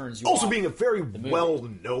really turns you off. Also being a very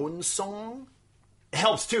well-known song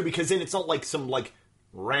helps too, because then it's not like some like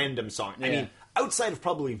random song. I mean, outside of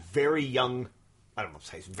probably very young, I don't know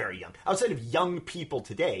if it's very young, outside of young people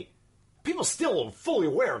today, people still are fully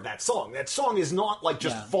aware of that song. That song is not like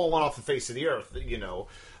just falling off the face of the earth,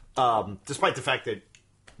 despite the fact that,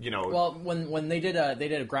 Well, when they did a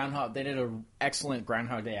excellent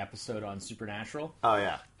Groundhog Day episode on Supernatural. Oh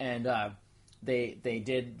yeah, and they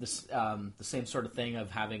did this the same sort of thing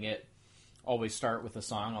of having it always start with a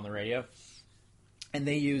song on the radio. And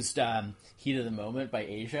they used "Heat of the Moment" by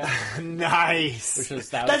Asia. Nice.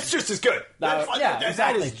 That's just as good. Exactly.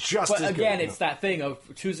 That is just as good. But again, it's that thing of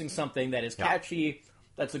choosing something that is catchy,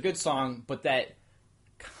 that's a good song, but that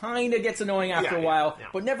kind of gets annoying after a while,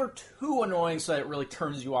 but never too annoying so that it really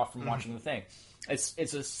turns you off from watching the thing. It's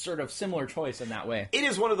a sort of similar choice in that way. It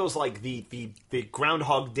is one of those like the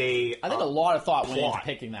Groundhog Day. I think a lot of thought went into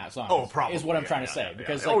picking that song. Oh, probably is what I'm trying to say,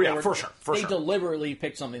 because for sure. They deliberately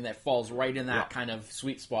picked something that falls right in that kind of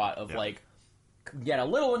sweet spot of like get a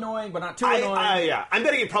little annoying but not too annoying. I'm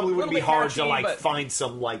betting it probably wouldn't be hard to find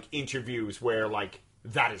some like interviews where like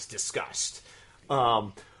that is discussed.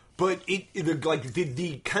 But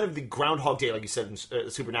the kind of the Groundhog Day, like you said in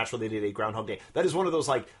Supernatural, they did a Groundhog Day. That is one of those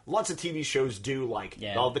like lots of TV shows do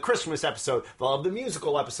they'll have the Christmas episode, they'll have the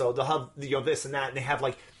musical episode, they'll have this and that, and they have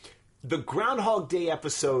like the Groundhog Day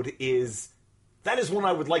episode is one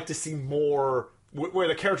I would like to see more, where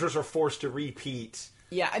the characters are forced to repeat.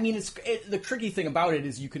 Yeah, I mean, the tricky thing about it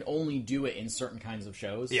is you can only do it in certain kinds of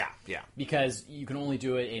shows. Yeah. Because you can only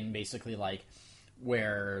do it in basically like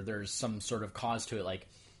where there's some sort of cause to it, like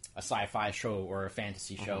a sci-fi show or a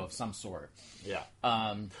fantasy show of some sort. Yeah.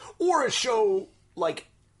 Or a show like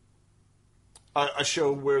a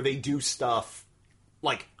show where they do stuff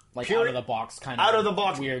like out of the box kind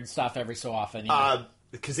of weird stuff every so often.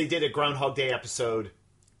 Because they did a Groundhog Day episode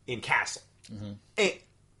in Castle. Mm-hmm. And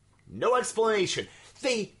no explanation.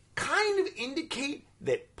 They kind of indicate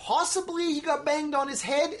that possibly he got banged on his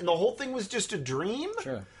head and the whole thing was just a dream.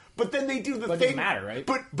 Sure. But then they do the thing. It doesn't matter, right?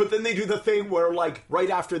 But then they do the thing where, like, right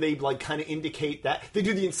after they like kind of indicate that, they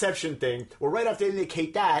do the Inception thing, where right after they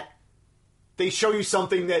indicate that, they show you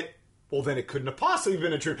something that well, then it couldn't have possibly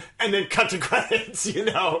been a dream. And then cut to credits, kind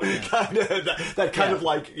of that kind of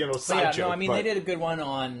like side joke. No, I mean they did a good one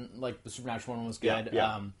on like the Supernatural one was good.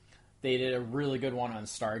 Yeah. They did a really good one on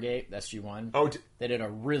Stargate, SG-1. Oh, they did a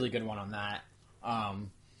really good one on that.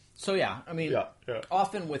 So yeah, I mean,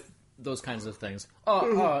 often with those kinds of things.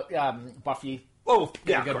 Buffy. Oh,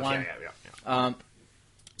 a good one. Yeah.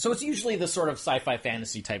 So it's usually the sort of sci-fi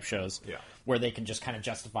fantasy type shows where they can just kind of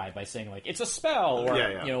justify it by saying like it's a spell or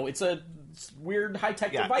it's a weird high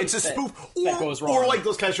tech device. It's a spoof that goes wrong. Or like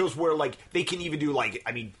those kind of shows where like they can even do like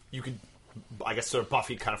you could I guess sort of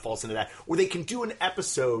Buffy kind of falls into that where they can do an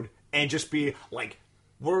episode and just be like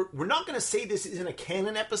we're not going to say this isn't a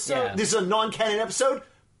canon episode. Yeah. This is a non-canon episode.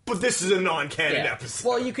 But this is a non-canon episode.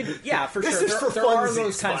 Well, you could, for sure. There are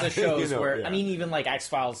those kinds of shows where, I mean, even like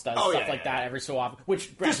X-Files does stuff like that every so often.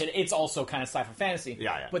 Which, granted, it's also kind of sci-fi fantasy.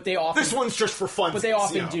 Yeah. But they often... This one's just for fun. But they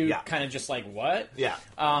often do kind of just like, what? Yeah.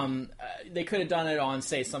 They could have done it on,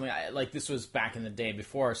 say, something... Like, this was back in the day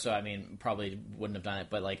before, so, I mean, probably wouldn't have done it.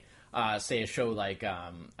 But, like, say a show like...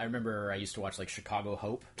 I remember I used to watch, like, Chicago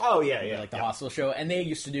Hope. Oh, yeah. Like, the hospital show. And they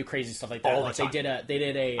used to do crazy stuff like that. All like, the time. They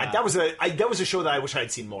did a... that was a show that I wish I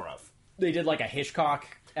had seen more of. They did like a Hitchcock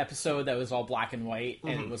episode that was all black and white,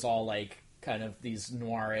 and it was all like kind of these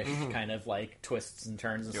noirish kind of like twists and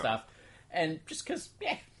turns and stuff. And just because,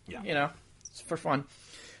 it's for fun.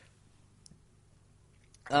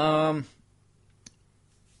 One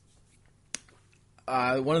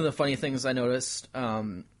of the funny things I noticed a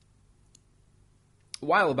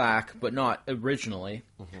while back, but not originally,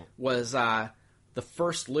 was the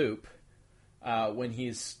first loop when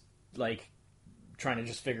he's like trying to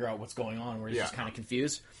just figure out what's going on, where he's just kind of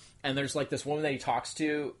confused. And there's like this woman that he talks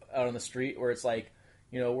to out on the street where it's like,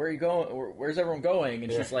 where are you going? Where's everyone going?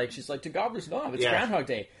 And she's like to Gobbler's Knob. It's Groundhog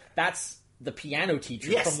Day. That's the piano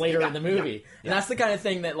teacher from later in the movie. And that's the kind of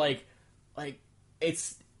thing that like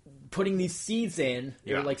it's putting these seeds in,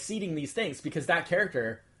 or like seeding these things, because that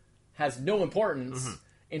character has no importance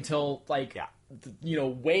until like,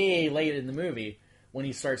 way late in the movie when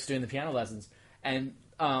he starts doing the piano lessons. And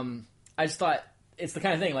I just thought, it's the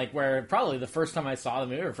kind of thing, like, where probably the first time I saw the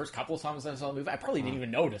movie, or first couple of times I saw the movie, I probably didn't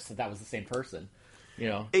even notice that was the same person.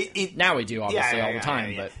 Now we do, obviously, all the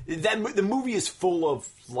time. But the movie is full of,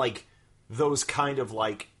 like, those kind of,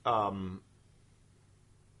 like, and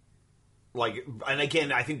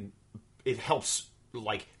again, I think it helps,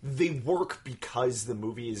 like, they work because the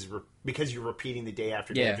movie is, because you're repeating the day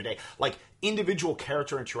after day after day. Like, individual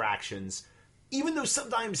character interactions, even though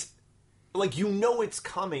sometimes, like, it's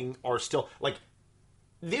coming, are still, like,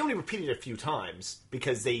 they only repeat it a few times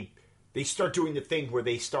because they start doing the thing where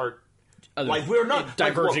they start we're not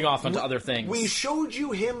diverging off into other things. We showed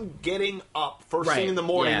you him getting up first thing in the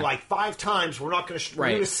morning like 5 times. We're not going to we're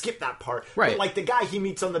going to skip that part. Right. But like the guy he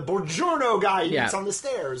meets on the Buongiorno guy he meets on the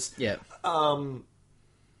stairs. Yeah.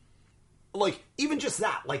 Like even just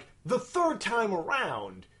that, like the third time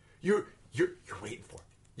around, you're waiting for it.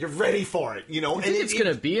 You're ready for it, You think it's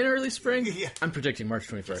going to be in early spring? Yeah. I'm predicting March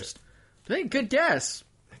 21st. Hey, good guess.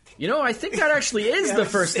 I think that actually is the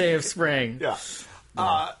first day of spring. Yeah.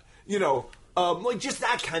 Like just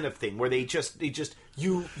that kind of thing where they just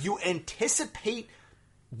you anticipate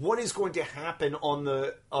what is going to happen on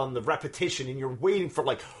the repetition, and you're waiting for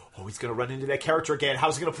like, oh, he's going to run into that character again.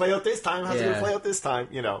 How's he going to play out this time? How's he going to play out this time?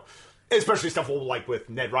 Especially stuff like with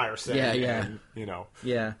Ned Ryerson. And,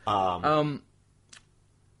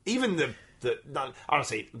 even the not, I don't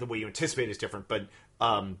say the way you anticipate is different, but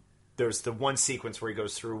there's the one sequence where he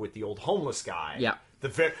goes through with the old homeless guy. Yeah.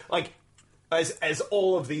 As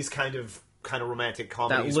all of these kind of romantic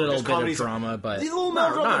comedies, that little bit of drama, but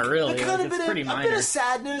not really. Kind of it's pretty minor. A bit of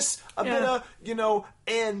sadness, a bit of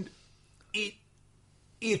and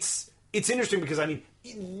it's interesting because I mean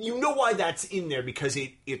why that's in there, because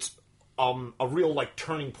it's a real like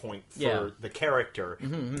turning point for the character.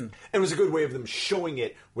 And it was a good way of them showing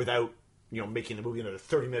it without making the movie another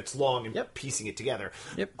 30 minutes long and piecing it together.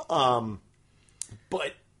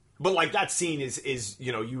 But like that scene is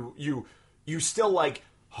you still like,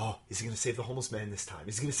 oh, is he going to save the homeless man this time?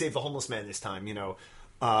 Is he going to save the homeless man this time?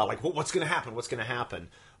 Like what's going to happen? What's going to happen?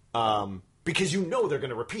 Because they're going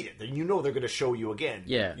to repeat it. They're going to show you again.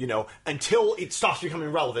 Yeah. Until it stops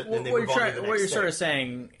becoming relevant. And they move on to the next what you're day. sort of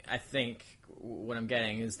saying, I think, what I'm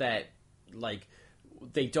getting is that like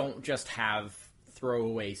they don't just have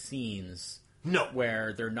throwaway scenes No.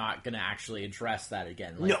 Where they're not going to actually address that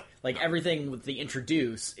again. No. Like everything that they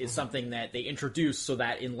introduce is something that they introduce so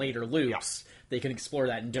that in later loops they can explore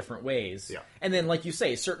that in different ways. Yeah. And then, like you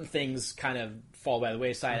say, certain things kind of fall by the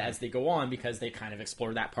wayside as they go on because they kind of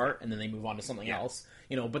explore that part and then they move on to something else.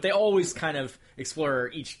 But they always kind of explore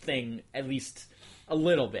each thing at least a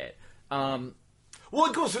little bit. Well,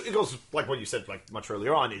 it goes like what you said like much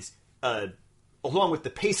earlier on is along with the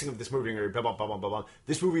pacing of this movie,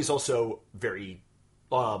 this movie is also very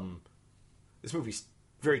this movie's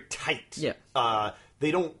very tight. Yeah.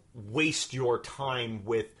 They don't waste your time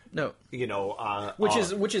with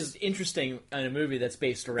which is interesting in a movie that's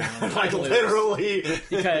based around like literally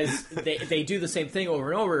because they do the same thing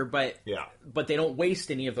over and over, but they don't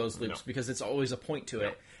waste any of those loops because it's always a point to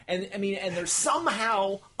it. And I mean, and there's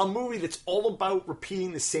somehow a movie that's all about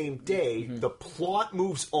repeating the same day. The plot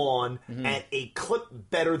moves on at a clip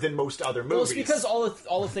better than most other movies. Well, it's because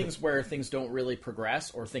all the things where things don't really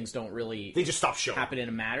progress or things don't really they just stop showing happen in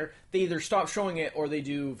a matter. They either stop showing it or they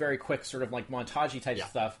do very quick sort of like montage-y type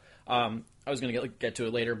stuff. I was going to get to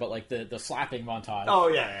it later, but like the slapping montage. Oh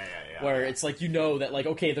yeah. Where it's like that like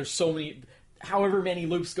okay, there's so many, however many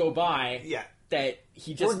loops go by. Yeah. That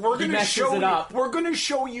he just we're he gonna messes show it up. We're going to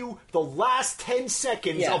show you the last 10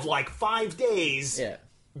 seconds of like 5 days. Yeah.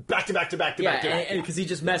 Back to back to back to back to back. And because he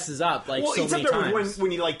just messes up like so he's many up there times. when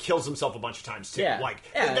he like kills himself a bunch of times too. Yeah.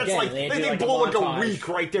 That's again, like they blow like a week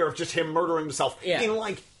right there of just him murdering himself in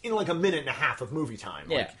like a minute and a half of movie time.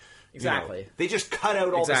 Yeah. Like, exactly. They just cut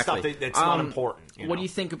out all the stuff that's not important. What do you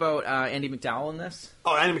think about Andie MacDowell in this?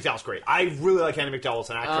 Oh, Andie MacDowell's great. I really like Andie MacDowell as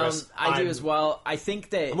an actress. I do as well. I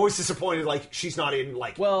think that I'm always disappointed like she's not in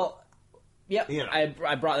like Yep.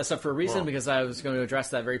 I brought this up for a reason because I was going to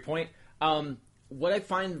address that very point. What I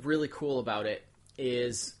find really cool about it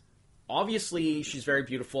is obviously she's very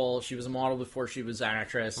beautiful. She was a model before she was an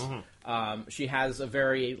actress. She has a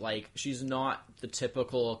very she's not the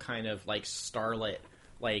typical kind of like starlet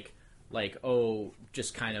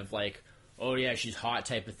just kind of like oh yeah she's hot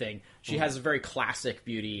type of thing. She has a very classic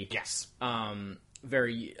beauty. Yes.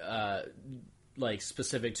 Very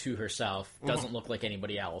specific to herself. Doesn't look like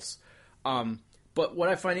anybody else. But what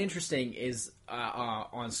I find interesting is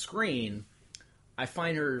on screen, I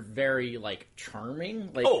find her very charming.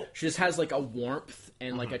 She just has a warmth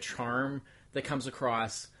and a charm that comes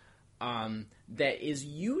across that is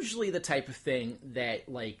usually the type of thing that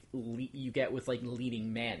you get with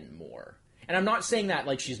leading men more. And I'm not saying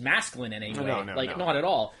that she's masculine in any way, no. Not at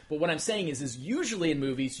all. But what I'm saying is usually in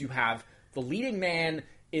movies you have the leading man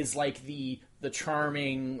is the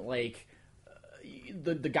charming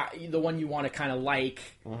the guy, the one you want to kind of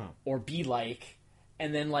or be like,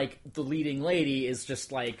 and then the leading lady is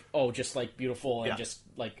just beautiful and just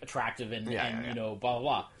attractive and blah blah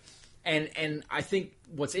blah. And I think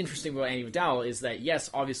what's interesting about Andie MacDowell is that yes,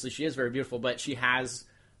 obviously she is very beautiful, but she has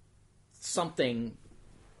something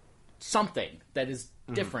that is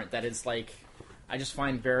different. That is I just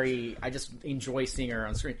enjoy seeing her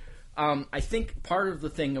on screen. I think part of the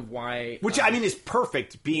thing of why, which I mean is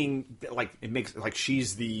perfect, being it makes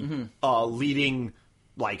she's the leading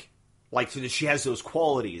she has those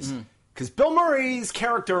qualities because Bill Murray's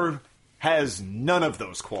character has none of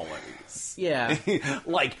those qualities. Yeah,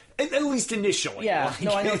 at least initially. Yeah,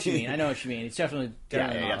 no, I know what you mean. It's definitely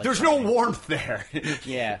yeah. There's no warmth there.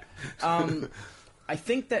 Yeah, I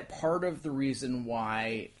think that part of the reason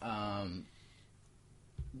why.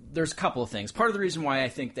 There's a couple of things. Part of the reason why I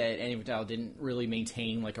think that Andie MacDowell didn't really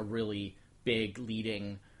maintain a really big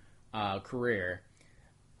leading career.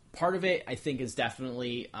 Part of it, I think, is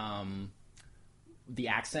definitely the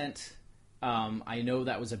accent. I know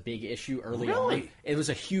that was a big issue early on. It was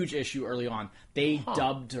a huge issue early on. They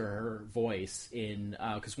dubbed her voice in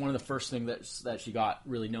because one of the first things that she got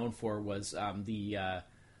really known for was the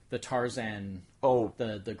Tarzan. Oh,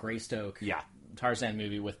 the Greystoke. Yeah. Tarzan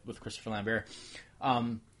movie with Christopher Lambert.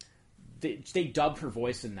 They dubbed her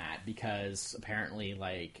voice in that because apparently,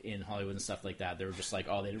 in Hollywood and stuff like that, they were just they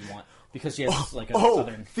didn't want because she has a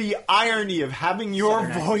southern. The irony of having your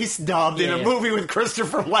voice dubbed in a movie with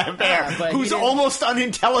Christopher Lambert, who's almost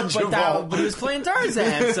unintelligible. But he was playing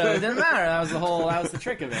Tarzan, so it didn't matter. That was the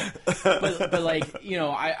trick of it. But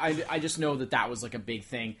I just know that was a big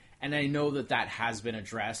thing, and I know that has been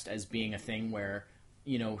addressed as being a thing where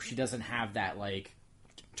she doesn't have that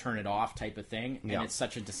turn it off type of thing, and it's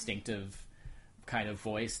such a distinctive kind of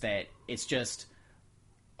voice that it's just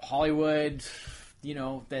Hollywood.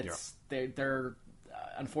 They're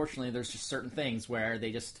unfortunately there's just certain things where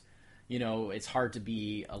they just it's hard to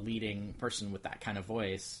be a leading person with that kind of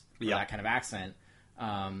voice, or that kind of accent.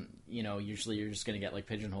 Usually you're just going to get like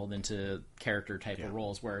pigeonholed into character type of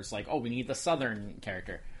roles where it's like, oh, we need the Southern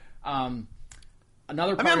character.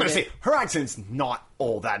 Another part I'm going to say her accent's not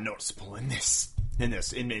all that noticeable in this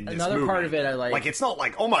another movie. part of it I like it's not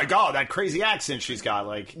like, oh my god, that crazy accent she's got.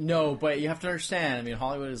 Like, no, but you have to understand. I mean,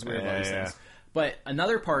 Hollywood is weird about these things. But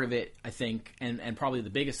another part of it, I think, and probably the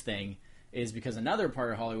biggest thing, is because another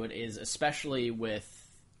part of Hollywood is, especially with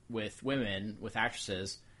women, with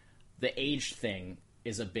actresses, the age thing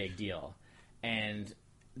is a big deal, and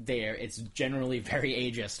it's generally very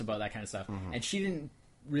ageist about that kind of stuff. Mm-hmm. And she didn't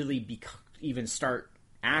really even start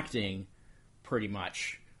acting pretty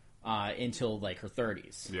much until like her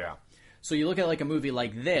 30s. Yeah. So you look at like a movie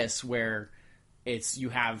like this where you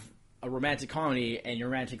have a romantic comedy and your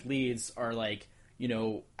romantic leads are like,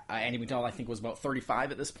 Andie MacDowell I think was about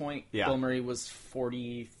 35 at this point. Yeah. Bill Murray was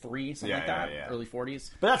 43, something like that, early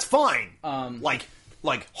 40s. But that's fine.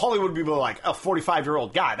 Like Hollywood people are like, a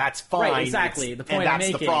 45-year-old guy, that's fine. Right, exactly. The point I'm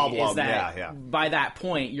making is that by that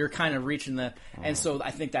point you're kind of reaching the, and so I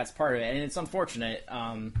think that's part of it, and it's unfortunate,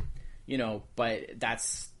 but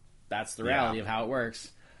that's the reality of how it works.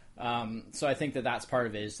 So I think that that's part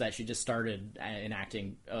of it, is that she just started in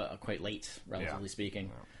acting quite late, relatively speaking.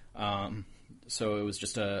 So it was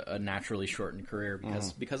just a naturally shortened career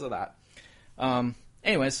because of that.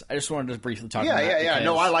 Anyways, I just wanted to briefly talk about that. Yeah.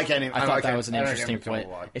 No, I like Andie. I thought that was an interesting point.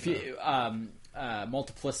 If you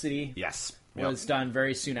Multiplicity, was done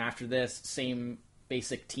very soon after this. Same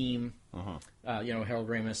basic team. Harold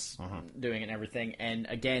Ramis doing it and everything. And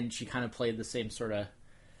again, she kind of played the same sort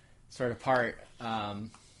of part.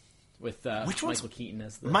 With Michael Keaton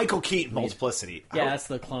as the Michael Keaton Multiplicity. Yeah, that's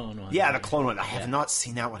the clone one. Yeah, the clone one. I have not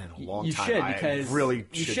seen that one in a long time. You should, because I really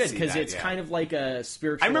should because it's kind of like a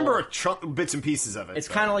spiritual. I remember bits and pieces of it. It's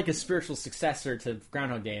kind of like a spiritual successor to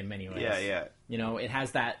Groundhog Day in many ways. Yeah. It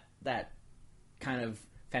has that kind of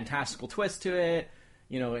fantastical twist to it.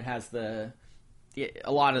 It has a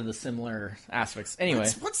lot of the similar aspects. Anyway,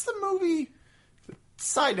 what's the movie?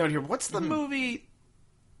 Side note here. What's the movie?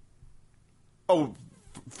 Oh.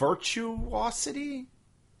 Virtuosity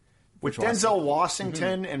with Denzel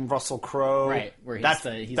Washington and Russell Crowe. Right, where that's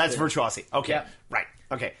Virtuosity. Okay, yep. Right.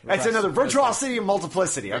 Okay, that's another Virtuosity and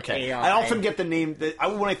Multiplicity. Okay, I often get the name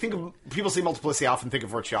when I think of people say Multiplicity, I often think of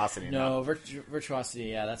Virtuosity. No, Virtuosity.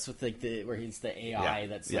 Yeah, that's what where he's the AI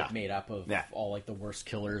that's made up of all like the worst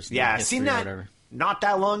killers. Yeah, seen that not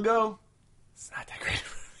that long ago. It's not that great.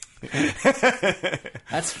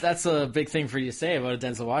 That's a big thing for you to say about a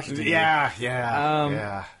Denzel Washington.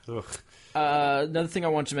 Yeah. Another thing I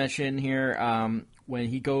want to mention here, when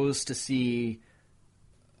he goes to see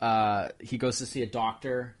a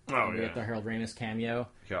doctor. With the Harold Ramis cameo,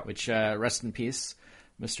 which rest in peace,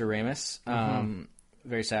 Mr. Ramis.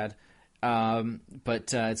 Very sad.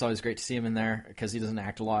 But it's always great to see him in there because he doesn't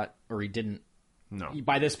act a lot, or he didn't. No.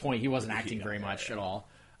 By this point, he wasn't acting very much at all.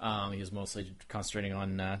 He was mostly concentrating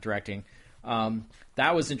on directing.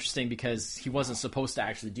 That was interesting because he wasn't supposed to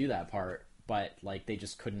actually do that part, but like they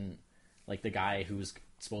just couldn't. Like the guy who was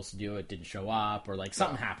supposed to do it didn't show up, or like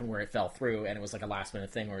something happened where it fell through, and it was like a last minute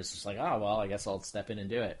thing where it's just like, oh well, I guess I'll step in and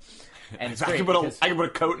do it. And it's I can put a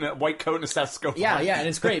white coat and a stethoscope. Yeah, and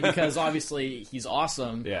it's great because obviously he's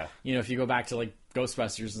awesome. Yeah, if you go back to like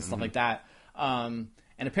Ghostbusters and stuff like that, and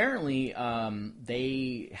apparently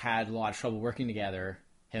they had a lot of trouble working together.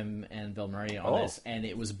 Him and Bill Murray on this, and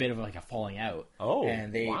it was a bit of like a falling out.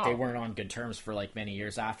 And they weren't on good terms for like many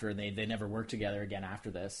years after, and they never worked together again after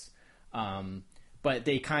this. But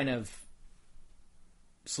they kind of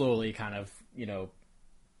slowly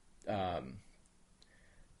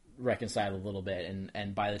reconciled a little bit,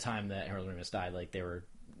 and by the time that Harold Ramis died, like they were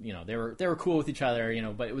cool with each other,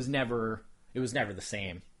 but it was never the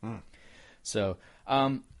same. So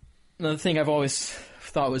another thing I've always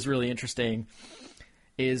thought was really interesting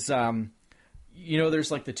is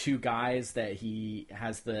there's like the two guys that he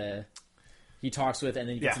talks with, and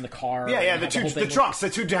then he gets in the car. The trucks, the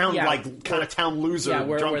two down like kind of town loser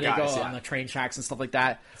where drunk they guys, go on the train tracks and stuff like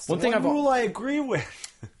that. It's one rule I agree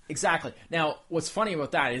with. Exactly. Now, what's funny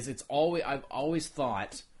about that is I've always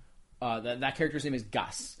thought that character's name is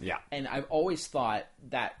Gus. Yeah. And I've always thought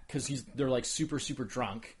that because they're like super super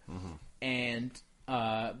drunk, and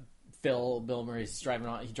Bill Murray's driving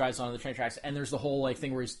on. He drives on the train tracks, and there's the whole like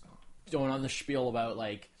thing where he's going on the spiel about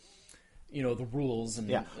like the rules and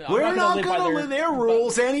we're not going to live their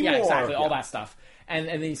rules anymore. Yeah, exactly, all that stuff. And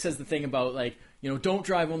then he says the thing about like don't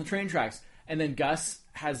drive on the train tracks. And then Gus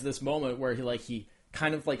has this moment where he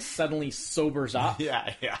kind of like suddenly sobers up.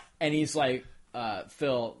 Yeah. And he's like,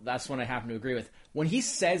 Phil, that's one I happen to agree with. When he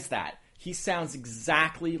says that, he sounds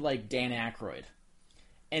exactly like Dan Aykroyd.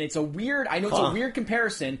 And it's a weird, I know it's a weird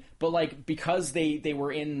comparison, but like because they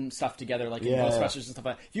were in stuff together, like in Ghostbusters and stuff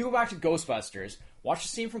like that. If you go back to Ghostbusters, watch the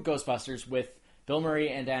scene from Ghostbusters with Bill Murray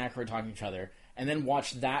and Dan Aykroyd talking to each other, and then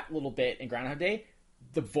watch that little bit in Groundhog Day,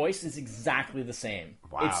 the voice is exactly the same.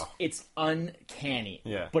 Wow. It's uncanny.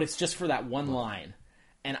 Yeah. But it's just for that one line.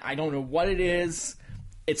 And I don't know what it is.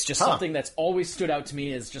 It's just something that's always stood out to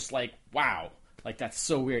me as just like, wow. Like, that's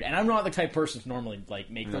so weird. And I'm not the type of person to normally, like,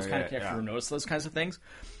 make those kind of connections or notice those kinds of things.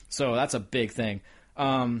 So that's a big thing.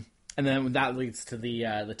 And then that leads to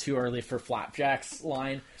the too early for flapjacks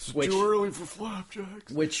line. Too early for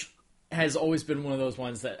flapjacks. Which has always been one of those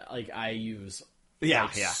ones that, like, I use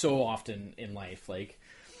so often in life. Like,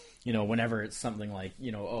 you know, whenever it's something like,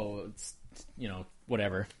 you know, it's, you know,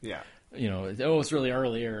 whatever. Yeah. You know, it's really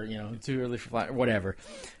early or, you know, too early for flapjacks, whatever.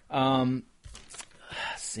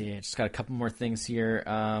 Let's see, I just got a couple more things here.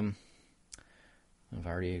 I've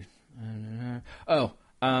already...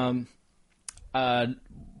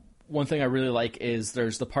 one thing I really like is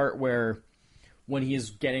there's the part where when he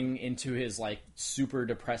is getting into his, like, super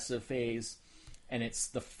depressive phase, and it's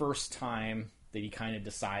the first time that he kind of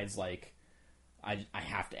decides, like, I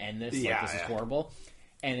have to end this. Like, this is horrible.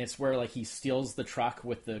 And it's where, like, he steals the truck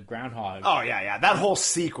with the groundhog. Oh, yeah. That whole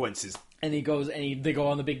sequence is... And he goes, and they go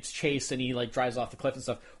on the big chase, and he, like, drives off the cliff and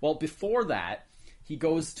stuff. Well, before that, he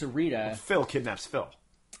goes to Rita. Phil kidnaps Phil.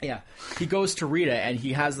 Yeah. He goes to Rita, and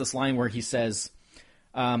he has this line where he says,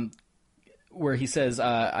 I've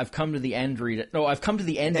come to the end, Rita. No, I've come to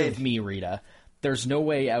the end of me, Rita. There's no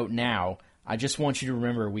way out now. I just want you to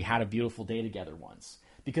remember we had a beautiful day together once.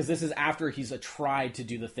 Because this is after he's tried to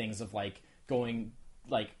do the things of, like, going,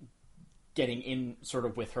 like, getting in sort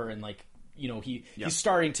of with her and, like, you know, he's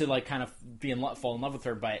starting to, like, kind of fall in love with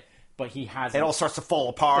her, but he hasn't. It all starts to fall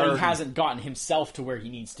apart. But he hasn't gotten himself to where he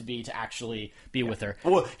needs to be to actually be with her.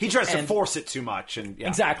 Well, he tries to force it too much.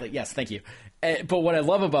 Exactly. Yes, thank you. But what I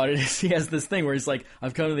love about it is he has this thing where he's like,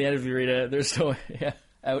 I've come to the end of you, Rita. There's no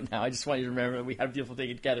out now. I just want you to remember that we had a beautiful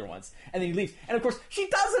day together once. And then he leaves. And, of course, she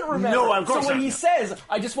doesn't remember. No, of course So when not. he says,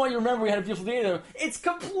 I just want you to remember we had a beautiful day together, it's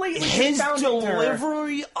completely his confounding to her.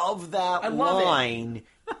 delivery of that line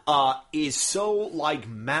is so, like,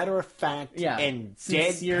 matter-of-fact and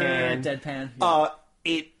deadpan.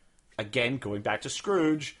 It, again, going back to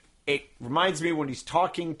Scrooge, it reminds me when he's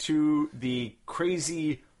talking to the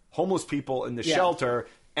crazy homeless people in the shelter,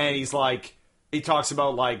 and he's like, he talks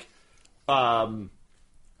about, like,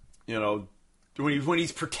 you know, when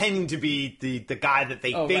he's pretending to be the guy that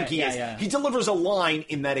they think he is, he delivers a line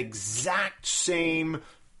in that exact same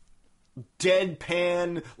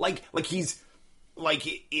deadpan, like he's, like,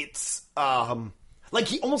 it's, like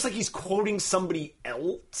he almost like he's quoting somebody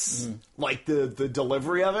else, like the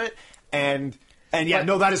delivery of it, and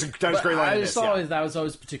that is a great line. I just thought that was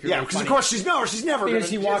always particularly because of course she's never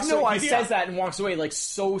because gonna, he says that and walks away like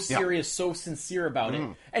so serious, so sincere about it,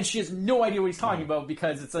 and she has no idea what he's talking about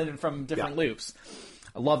because it's from different loops.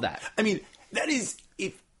 I love that. I mean, that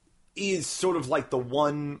is sort of like the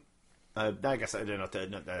one. I guess I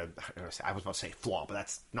was about to say flaw, but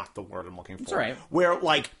that's not the word I'm looking for. That's right. Where,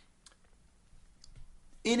 like,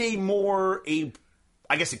 in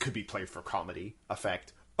I guess it could be played for comedy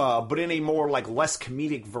effect, but in a more, like, less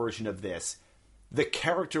comedic version of this, the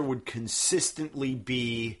character would consistently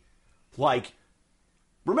be like,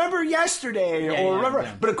 remember yesterday, remember.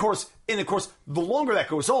 Yeah. But of course, the longer that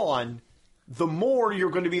goes on, the more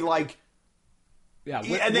you're going to be like. Yeah,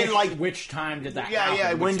 and then like which time did that happen?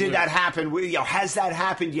 Yeah, when did that happen? You know, has that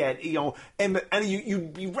happened yet? You know, and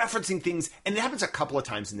you'd be referencing things, and it happens a couple of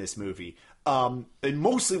times in this movie, and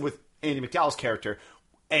mostly with Andie MacDowell's character,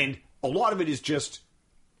 and a lot of it is just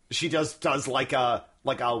she does like a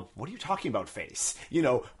what are you talking about face, you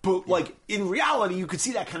know? But like in reality, you could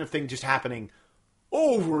see that kind of thing just happening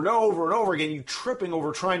over and over and over again, you tripping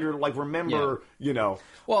over trying to, like, remember, you know.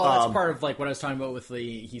 Well, that's part of, like, what I was talking about with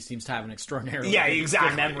he seems to have an extraordinary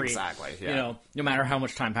good memory. Exactly, you know, no matter how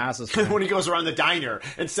much time passes. When he goes around the diner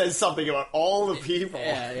and says something about all the people.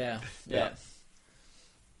 Yeah.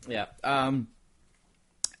 And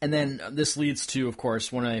then this leads to, of course,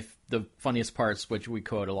 one of the funniest parts, which we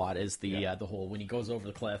quote a lot, is the whole, when he goes over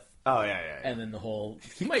the cliff. Oh, yeah. And then the whole,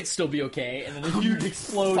 he might still be okay, and then the huge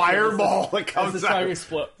explosion. Fireball that comes out.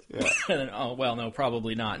 Explode. Yeah. And then, no,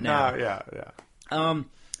 probably not now. No, yeah. And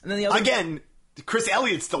then the other... Again, Chris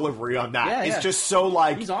Elliott's delivery on that is just so,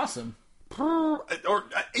 like... He's awesome.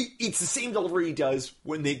 It's the same delivery he does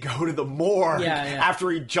when they go to the morgue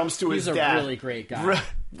after he jumps to his dad. He's a really great guy.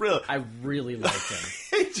 Really. I really like him.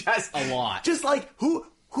 A lot. Just like,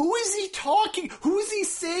 Who is he talking? Who is he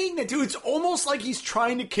saying that to? It's almost like he's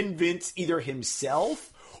trying to convince either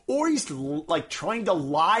himself or he's like trying to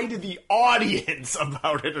lie to the audience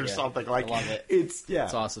about it or something. Like, I love it.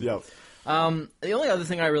 It's awesome. Yep. The only other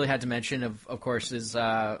thing I really had to mention, of course, is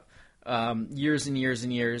years and years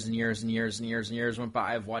and years and years and years and years and years went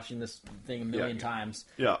by of watching this thing a million times.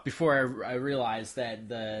 Yeah. Before I realized that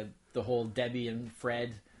the whole Debbie and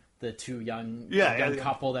Fred, the two young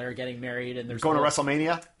couple that are getting married, and there's going to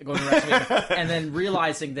WrestleMania, and then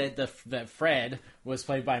realizing that Fred was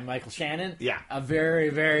played by Michael Shannon, a very,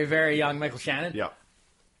 very, very young Michael Shannon. Yeah.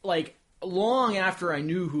 Like, long after I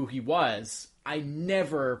knew who he was, I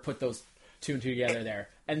never put those two and two together there.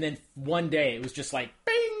 And then one day it was just like,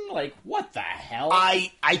 bing, like, what the hell?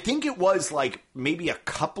 I think it was like maybe a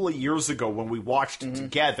couple of years ago when we watched it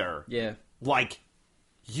together. Yeah. Like,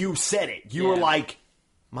 you said it. You were like,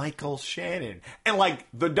 Michael Shannon. And like,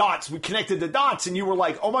 the dots, we connected the dots, and you were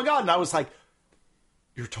like, oh my God. And I was like,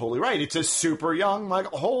 you're totally right. It's a super young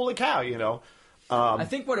Michael. Holy cow, you know. I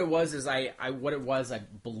think what it was is I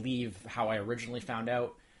believe how I originally found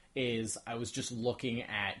out is I was just looking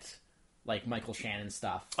at like Michael Shannon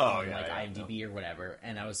stuff on IMDb or whatever,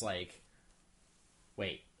 and I was like,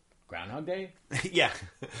 wait, Groundhog Day? Yeah.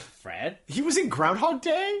 Fred? He was in Groundhog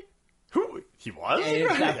Day? Who? He was?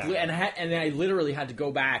 And I literally had to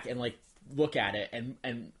go back and like look at it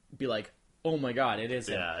and be like, oh my God, it is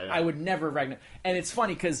him. Yeah. I would never recognize. And it's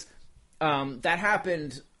funny because that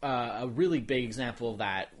happened, a really big example of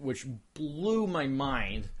that, which blew my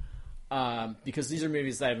mind, because these are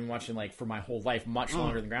movies that I've been watching like for my whole life, much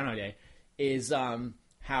longer than Groundhog Day, is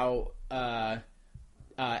how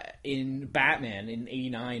in Batman, in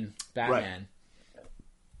 89 Batman,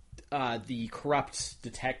 the corrupt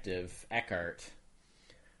detective Eckhart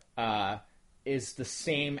is the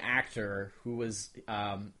same actor who was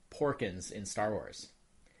Porkins in Star Wars.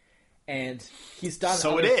 And he's done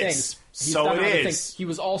other things. He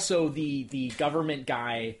was also the government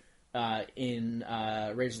guy in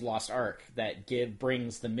Raiders of the Lost Ark that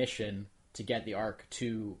brings the mission to get the Ark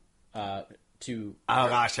to. Oh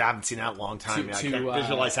gosh, I haven't seen that in a long time. I can't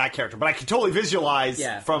visualize that character, but I can totally visualize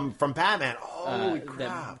from Batman. Holy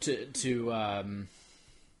crap! That's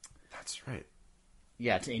right.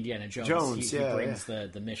 Yeah, to Indiana Jones. He brings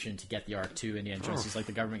the mission to get the Ark to Indiana Jones. He's like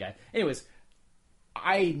the government guy. Anyways,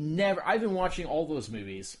 I've been watching all those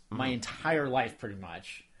movies my entire life, pretty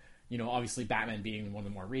much. You know, obviously Batman being one of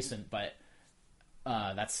the more recent, but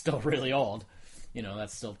that's still really old. You know,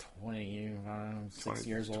 that's still 26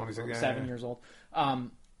 years old, 7 years old.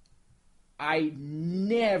 I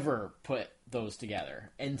never put those together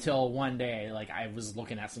until one day, like, I was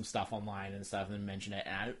looking at some stuff online and stuff and mentioned it,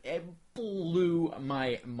 and it blew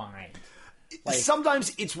my mind. Like,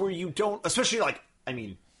 sometimes it's where you don't, especially, like, I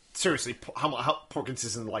mean, seriously, how Porkins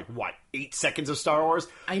is in, like, what, 8 seconds of Star Wars?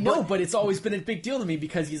 I know, but it's always been a big deal to me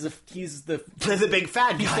because he's the big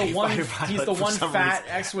fat guy. He's the one fat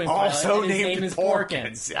X-Wing pilot, also and his named name is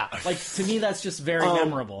Porkins. Yeah. Like, to me, that's just very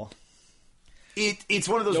memorable. It's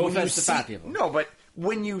one of those. No offense to fat people. No, but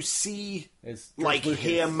when you see like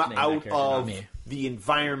him out of the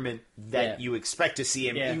environment that you expect to see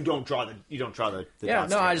him, you don't draw the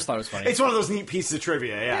dots I just thought it was funny. It's one of those neat pieces of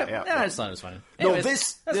trivia. Yeah, I just thought it was funny. Anyways, no,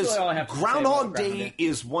 this really all I have to Groundhog Day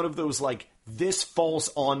is one of those, like, this falls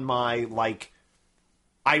on my, like,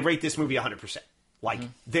 I rate this movie 100%. Like,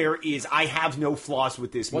 I have no flaws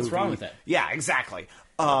with this movie. What's wrong with it? Yeah, exactly.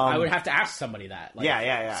 I would have to ask somebody that.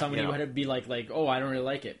 Like, Somebody would be like, oh, I don't really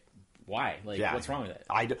like it. Why? Like, what's wrong with it?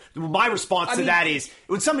 My response to that is,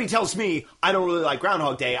 when somebody tells me I don't really like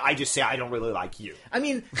Groundhog Day, I just say I don't really like you. I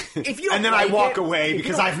mean, if you don't and then like I walk away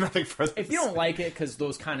because I have nothing further. If you don't like it because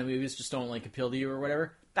those kind of movies just don't like appeal to you or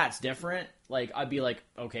whatever, that's different. Like, I'd be like,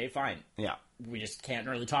 okay, fine. Yeah, we just can't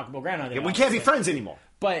really talk about Groundhog Day. We can't be friends anymore.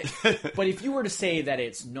 But if you were to say that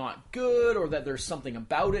it's not good or that there's something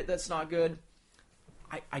about it that's not good,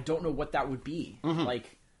 I don't know what that would be.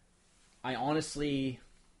 Like, I honestly...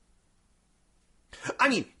 I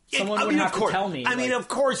mean, someone would have to tell me. I mean, of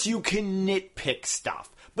course you can nitpick stuff,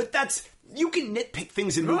 but you can nitpick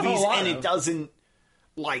things in movies, and it doesn't,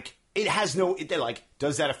 like, it has no, like,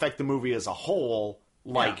 does that affect the movie as a whole?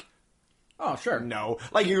 Like, oh, sure. No.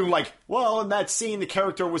 Like, you're like, well, in that scene, the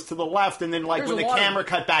character was to the left, and then, like, when the camera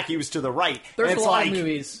cut back, he was to the right. There's a lot of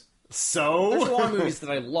movies. So? There's a lot of movies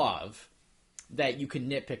that I love that you can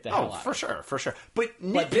nitpick the hell out of. For sure. But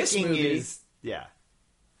this movie is... Yeah.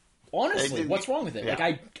 Honestly, what's wrong with it? Yeah.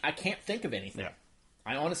 Like, I can't think of anything. Yeah.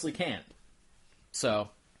 I honestly can't. So...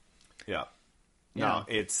 Yeah. No,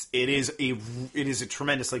 it is a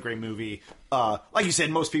tremendously great movie. Like you said,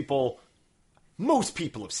 most people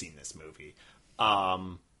have seen this movie.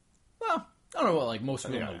 Well, I don't know about, like, most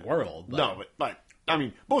people in the world. But... No, but I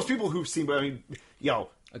mean, most people who've seen, I mean,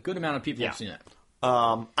 A good amount of people have seen it.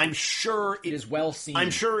 I'm sure it is well seen.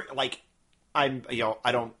 I'm sure, like, I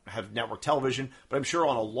don't have network television, but I'm sure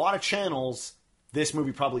on a lot of channels, this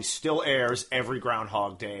movie probably still airs every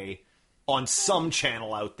Groundhog Day on some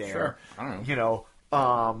channel out there. Sure. I don't know. You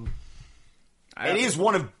know, it is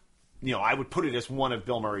one of, I would put it as one of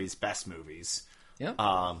Bill Murray's best movies. Yeah.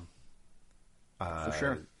 For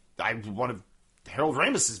sure. One of Harold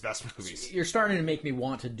Ramis's best movies. You're starting to make me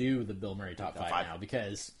want to do the Bill Murray top 5 now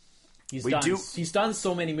because he's done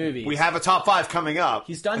so many movies. We have a top 5 coming up.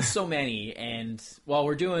 He's done so many, and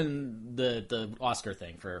we're doing the Oscar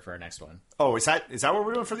thing for our next one. Oh, is that what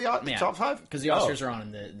we're doing for the top 5? Because the Oscars are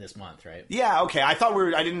on in this month, right? Yeah. Okay. I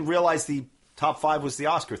didn't realize the top 5 was the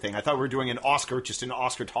Oscar thing. I thought we were doing an Oscar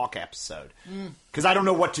talk episode because I don't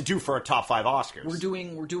know what to do for a top 5 Oscars.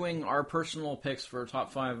 We're doing our personal picks for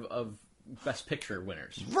top 5 of Best Picture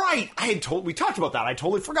winners. Right. We talked about that. I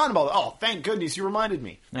totally forgot about it. Oh, thank goodness you reminded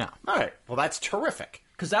me. Yeah. All right. Well, that's terrific.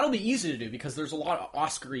 Because that'll be easy to do because there's a lot of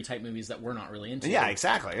Oscar-y type movies that we're not really into. Yeah,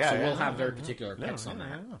 exactly. Yeah. So we'll have very particular picks on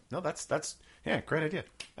that. No, that's great idea.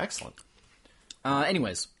 Excellent.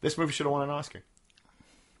 Anyways, this movie should have won an Oscar.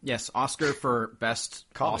 Yes, Oscar for Best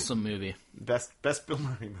Awesome Movie. Best Bill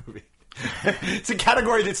Murray movie. It's a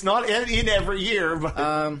category that's not in every year,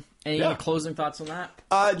 but... Any closing thoughts on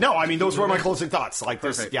that? No, I mean, those were my closing thoughts. Like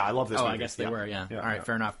this, Perfect. I love this movie. I guess they were, yeah. All right,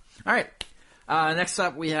 fair enough. All right, next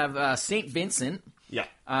up we have St. Vincent.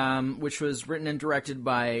 Yeah. Which was written and directed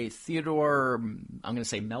by Theodore, I'm going to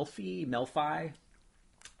say Melfi.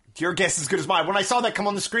 Your guess is as good as mine. When I saw that come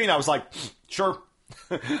on the screen, I was like, sure.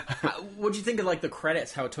 What'd you think of the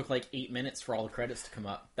credits? How it took 8 minutes for all the credits to come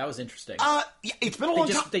up? That was interesting. Yeah, it's been a long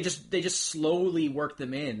time. They just slowly worked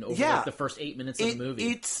them in over the first 8 minutes of the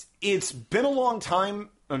movie. It's been a long time.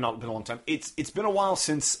 Not been a long time. It's been a while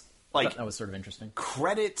since that was sort of interesting.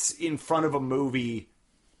 Credits in front of a movie,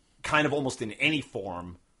 kind of almost in any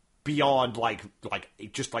form, beyond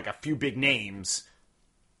just a few big names.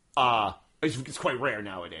 It's quite rare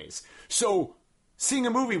nowadays. So seeing a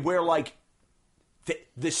movie where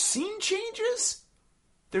the scene changes,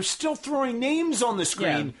 they're still throwing names on the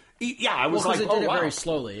screen. Yeah, I was it did it very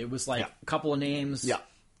slowly. It was a couple of names, and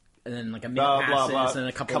then a minute passes, and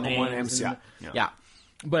a couple of names. Yeah.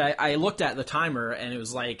 But I looked at the timer, and it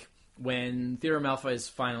was when Theodore Melfi's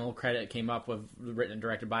final credit came up with written and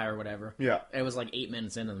directed by or whatever. Yeah, it was 8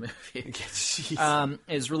 minutes into the movie. It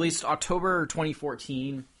was released October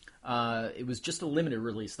 2014. It was just a limited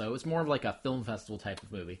release, though. It was more of a film festival type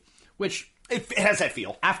of movie, which. It has that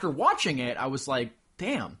feel. After watching it, I was like,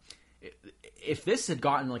 damn, if this had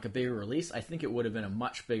gotten a bigger release, I think it would have been a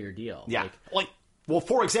much bigger deal. Yeah.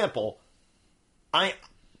 For example, I'm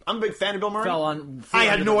a big fan of Bill Murray. I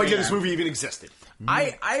had no idea this movie even existed.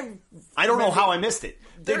 I don't know how I missed it.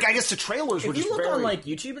 I guess the trailers were just If you look on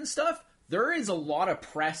YouTube and stuff, there is a lot of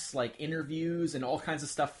press, interviews and all kinds of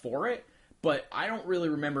stuff for it. But I don't really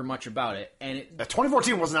remember much about it, and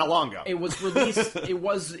 2014 wasn't that long ago. It was released. it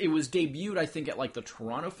was debuted, I think, at the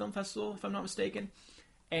Toronto Film Festival, if I'm not mistaken,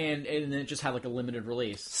 and then it just had a limited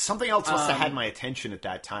release. Something else must have had my attention at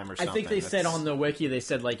that time, or something. I think they said on the wiki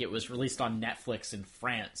it was released on Netflix in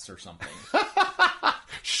France or something.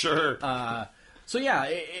 Sure. So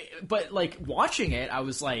yeah, but watching it, I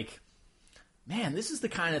was like, man, this is the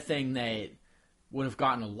kind of thing that would have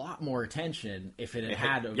gotten a lot more attention if it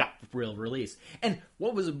had a real release. And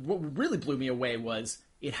what really blew me away was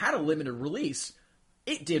it had a limited release.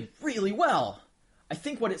 It did really well. I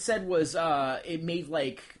think what it said was it made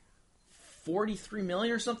 $43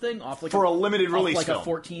 million or something off for a limited release, a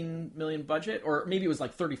 $14 million budget, or maybe it was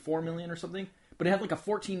 $34 million or something. But it had a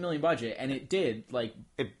 $14 million budget, and it did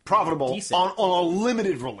profitable on a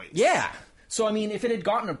limited release. Yeah. So, I mean, if it had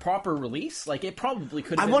gotten a proper release, it probably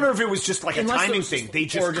could have I wonder if it was just a timing thing. They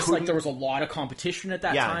just or just there was a lot of competition at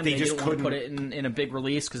that time. They just couldn't put it in a big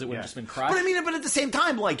release because it would have just been crushed. But at the same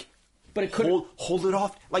time, but it could hold it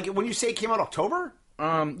off. When you say it came out October?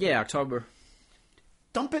 Yeah, October.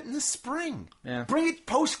 Dump it in the spring. Yeah. Bring it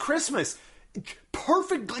post-Christmas.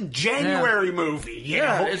 Perfect January movie. You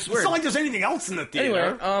know? It's weird. It's not like there's anything else in the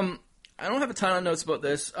theater. Anyway, I don't have a ton of notes about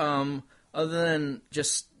this, other than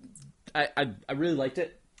just... I really liked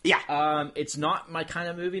it. Yeah. It's not my kind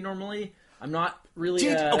of movie normally. I'm not really...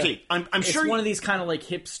 okay, I'm sure... It's one of these kind of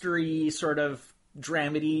hipstery sort of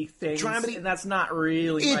dramedy things. And that's not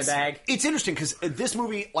really my bag. It's interesting because this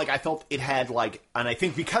movie, I felt it had, and I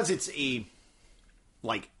think because it's a...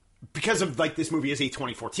 because of this movie is a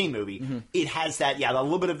 2014 movie, it has that, a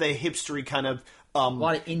little bit of the hipstery kind of... a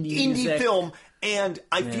lot of indie film. And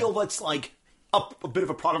I feel that's a bit of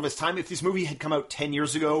a product of its time. If this movie had come out 10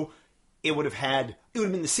 years ago... It would have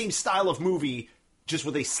been the same style of movie, just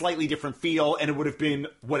with a slightly different feel, and it would have been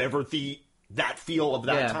whatever that feel of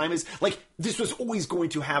that time is. Like, this was always going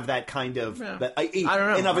to have that kind of that I don't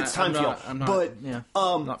know, and of its time feel. I'm not, but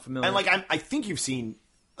not familiar. And like I think you've seen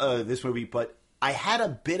this movie, but I had a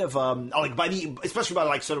bit of like especially by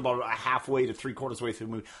like sort of about a halfway to 3/4 way through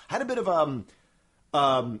the movie, I had a bit of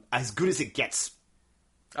As Good as It Gets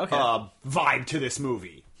vibe to this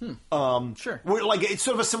movie. Sure. Where, like, it's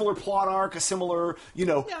sort of a similar plot arc, a similar, I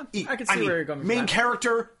can see where you're going. Main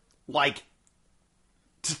character, like,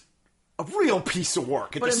 a real piece of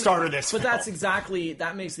work at the start of this film. But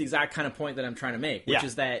that makes the exact kind of point that I'm trying to make, which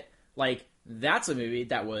is that, like, that's a movie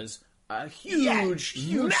that was a huge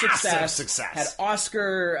success. Had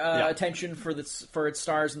Oscar attention for its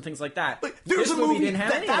stars and things like that. But there's this a movie didn't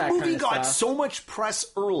have any of that movie kind of got stuff. so much press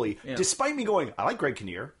early, despite me going, I like Greg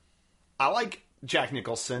Kinnear, I like Jack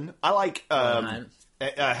Nicholson, I like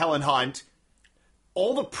Helen Hunt.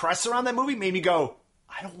 All the press around that movie made me go,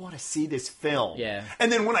 I don't want to see this film. Yeah.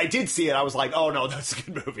 And then when I did see it, I was like, oh no, that's a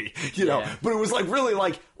good movie. But it was like really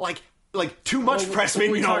like too much press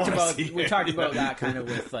made me not want to see it. We talked about that kind of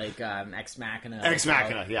with like Ex Machina. Ex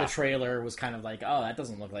Machina, The trailer was kind of like, oh, that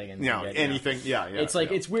doesn't look like anything good. Anything. Yeah. It's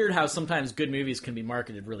like it's weird how sometimes good movies can be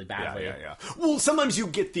marketed really badly. Yeah. Well, sometimes you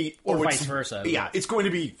get or vice versa. Yeah, it's going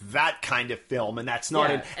to be that kind of film, and that's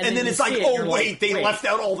not it. And then it's like, wait, they left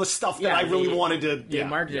out all the stuff that I really wanted to. They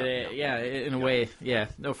marketed it, in a way. Yeah,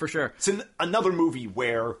 no, for sure. It's another movie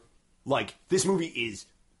where, like, this movie is.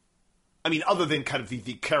 I mean, other than kind of the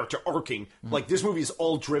character arcing, like, this movie is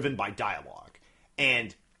all driven by dialogue.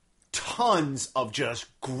 And tons of just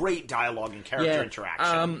great dialogue and character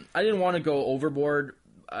interaction. I didn't want to go overboard,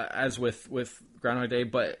 as with Groundhog Day,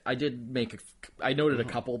 but I did I noted a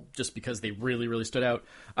couple just because they really, really stood out.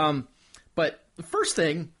 But the first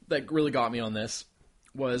thing that really got me on this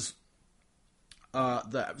was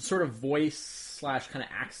the sort of voice / kind of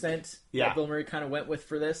accent that Bill Murray kind of went with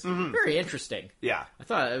for this. Very interesting. Yeah. I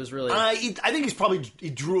thought it was really... I think he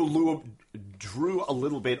drew a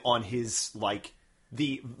little bit on his, like,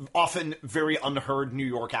 the often very unheard New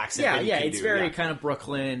York accent. It's very kind of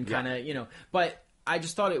Brooklyn, kind of, but I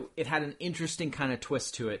just thought it had an interesting kind of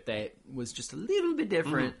twist to it that was just a little bit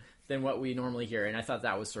different than what we normally hear, and I thought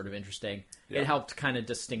that was sort of interesting. It helped kind of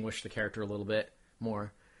distinguish the character a little bit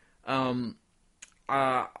more.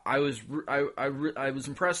 I was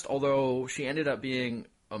impressed, although she ended up being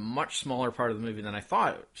a much smaller part of the movie than I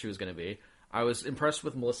thought she was going to be. I was impressed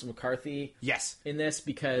with Melissa McCarthy in this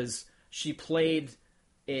because she played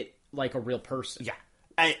it like a real person. Yeah.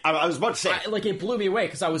 I was about to say... it blew me away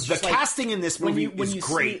because I was just the casting in this movie is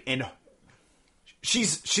great, and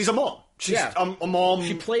she's a mom. She's a mom.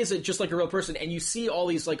 She plays it just like a real person, and you see all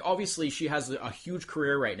these, like, obviously she has a huge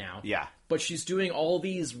career right now. Yeah. But she's doing all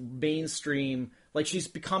these mainstream... Like, she's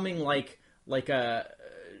becoming like a,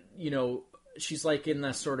 she's like in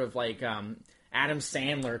the sort of like Adam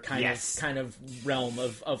Sandler kind of realm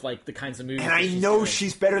of like the kinds of movies. And I know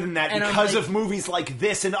she's better than that because of movies like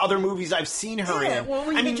this and other movies I've seen her in.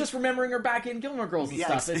 Well, even just remembering her back in Gilmore Girls and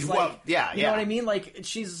stuff. It's like, you know what I mean? Like,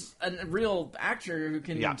 she's a real actor who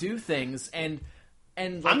can do things, and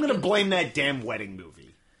like, I'm going to blame that damn wedding movie.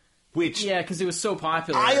 Which because it was so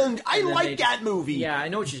popular. I like that movie. Yeah, I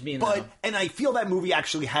know what you mean. And I feel that movie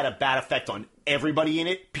actually had a bad effect on everybody in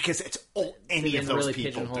it because it's all any of those really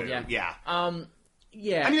people do. Yeah. I mean,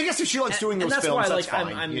 I guess if she likes doing those films, that's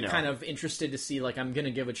fine. I'm kind of interested to see. Like, I'm going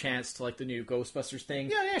to give a chance to like the new Ghostbusters thing.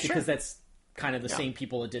 Yeah, sure. Because that's kind of the same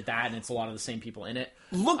people that did that, and it's a lot of the same people in it.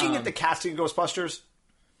 Looking at the casting of Ghostbusters,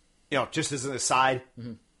 just as an aside,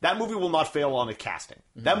 that movie will not fail on its casting.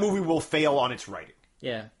 That movie will fail on its writing.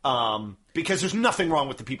 Yeah. Because there's nothing wrong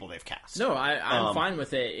with the people they've cast. No, I'm fine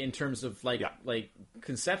with it in terms of like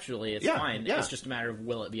conceptually, it's fine. Yeah. It's just a matter of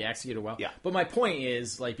will it be executed well. Yeah. But my point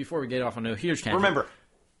is, like, before we get off on a huge tangent, remember,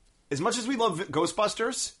 as much as we love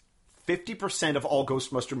Ghostbusters, 50% of all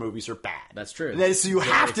Ghostbuster movies are bad. That's true. So you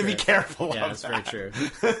have to be careful. Yeah, that's very true.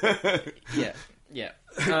 Yeah.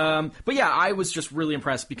 But yeah, I was just really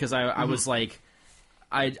impressed because I was like,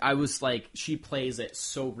 I was like, she plays it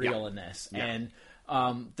so real in this, and.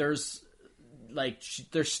 There's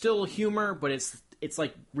there's still humor, but it's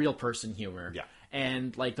like real person humor. Yeah.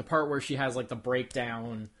 And like the part where she has like the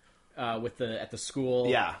breakdown at the school.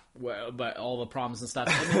 Yeah. But all the problems and stuff.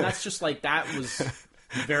 I mean, that's just like that was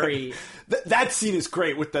very. That scene is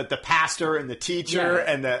great with the pastor and the teacher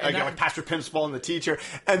and the like Pastor Pimpsball and the teacher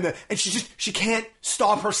and she can't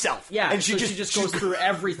stop herself. Yeah. And she just goes through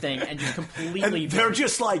everything and just completely. And they're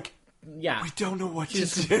just like. Yeah. We don't know what she to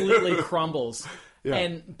just do. completely crumbles.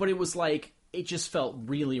 Yeah. But it was like it just felt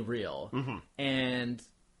really real, and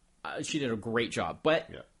she did a great job. But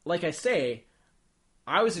like I say,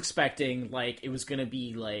 I was expecting, like, it was going to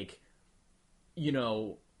be, like, you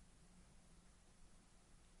know,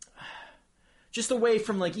 just away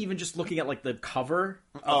from, like, even just looking at, like, the cover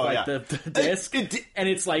of, the disc. And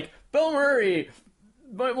it's, like, Bill Murray,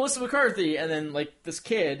 Melissa McCarthy, and then, like, this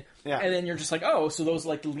kid. Yeah. And then you're just like, oh, so those are,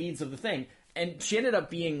 like, the leads of the thing. And she ended up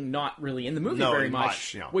being not really in the movie very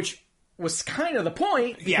much. Which was kind of the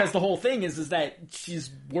point, because the whole thing is that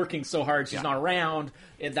she's working so hard, she's not around,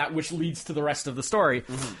 and that which leads to the rest of the story.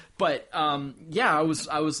 Mm-hmm. But I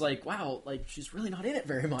was like, wow, like she's really not in it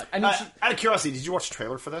very much. I mean, out of curiosity, did you watch the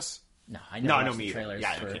trailer for this? No, I know the trailers.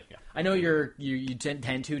 I know you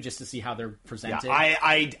tend to, just to see how they're presented. Yeah,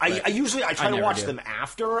 I usually try to watch them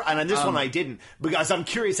after, and on this one I didn't, because I'm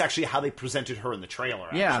curious actually how they presented her in the trailer.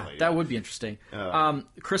 Actually. That would be interesting.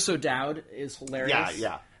 Chris O'Dowd is hilarious.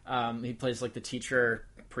 Yeah. He plays like the teacher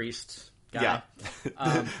priest guy.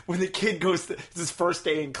 Yeah. When the kid goes to it's his first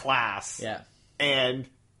day in class. Yeah. And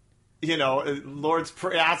Lord's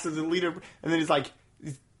asks the leader, and then he's like,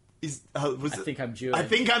 I think I'm Jewish. I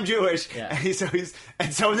think I'm Jewish. Yeah.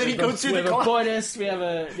 And so then he goes through the class. We have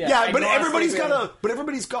a Buddhist. We have a but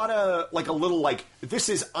everybo's got a like a little like this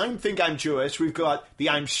is I think I'm Jewish. We've got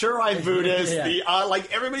the I'm sure I'm Buddhist. The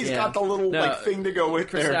like everybody's got the little like thing to go with.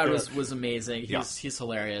 Chris O'Dowd was amazing. He's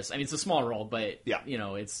hilarious. I mean, it's a small role, but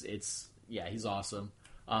he's awesome.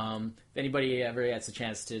 If anybody ever gets a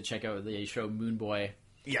chance to check out the show Moon Boy.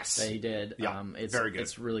 Yes, that he did. It's very good.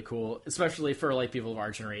 It's really cool, especially for like people of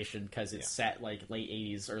our generation, because it's set like late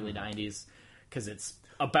 '80s, early '90s. Because it's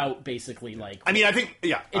about basically like I think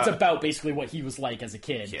it's about basically what he was like as a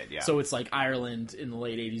kid. So it's like Ireland in the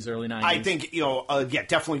late '80s, early '90s. I think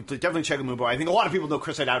definitely check out Moon Boy. I think a lot of people know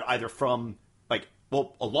Chris O'Dowd either from like a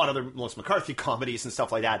lot of the Melissa McCarthy comedies and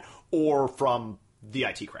stuff like that, or from the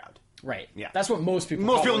IT Crowd. Right. Yeah, that's what most people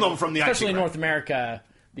know him from the IT Crowd, especially in North America.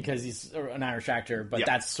 Because he's an Irish actor, but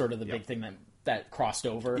that's sort of the big thing that crossed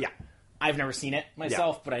over. Yeah, I've never seen it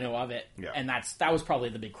myself, but I know of it, and that was probably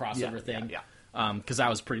the big crossover thing. Because that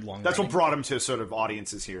was pretty long. That's what brought him to sort of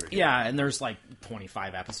audiences here. Yeah, and there's like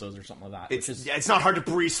 25 episodes or something like that. It's not hard to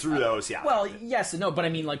breeze through those. Yeah. Well, yes and no, but I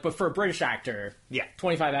mean, like, but for a British actor,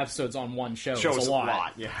 25 episodes on one show is a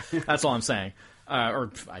lot. Yeah, that's all I'm saying.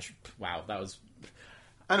 Wow, that was.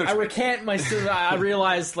 I recant my. I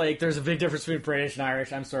realized like there's a big difference between British and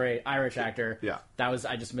Irish. I'm sorry, Irish actor. Yeah,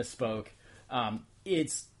 I just misspoke.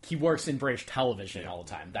 He works in British television all the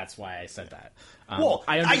time. That's why I said that.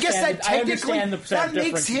 I guess that technically that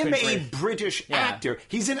makes him a British actor.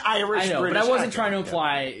 He's an Irish. I know, British but I wasn't actor. trying to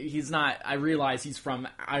imply he's not. I realize he's from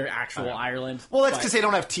actual Ireland. Well, that's because they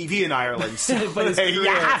don't have TV in Ireland. So but he'd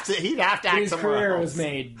have to act somewhere else. His career was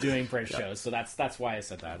made doing British shows, so that's why I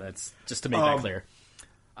said that. That's just to make that clear.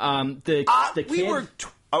 The kid. We were.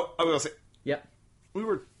 I will say. Yep. We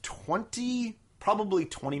were probably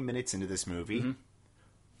 20 minutes into this movie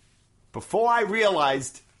before I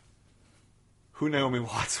realized who Naomi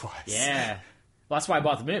Watts was. Yeah. Well, that's why I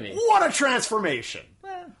bought the movie. What a transformation!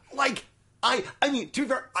 Like I mean, to be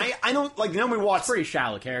fair, I don't like Naomi Watts. Pretty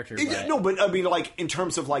shallow character. But I mean, like in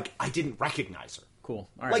terms of like, I didn't recognize her. Cool.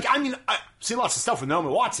 All right. Like I mean, I've seen lots of stuff with Naomi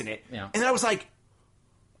Watts in it, and then I was like.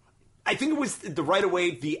 I think it was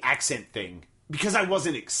the accent thing, because I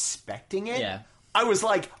wasn't expecting it. Yeah. I was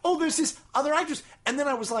like, oh, there's this other actress. And then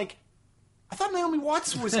I was like, I thought Naomi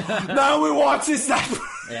Watts was... Naomi Watts is that...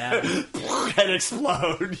 Yeah. And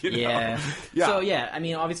explode, you know? Yeah. So, I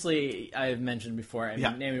mean, obviously, I've mentioned before, I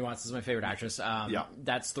mean, Naomi Watts is my favorite actress.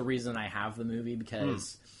 That's the reason I have the movie,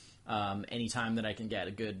 because anytime that I can get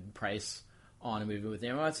a good price on a movie with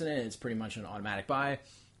Naomi Watts in it, it's pretty much an automatic buy.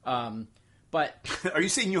 But are you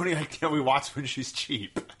saying you only like Naomi Watts when she's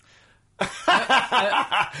cheap?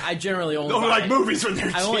 I generally only buy, like movies when they're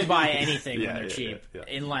cheap. I only buy anything when they're cheap,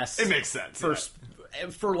 unless it makes sense.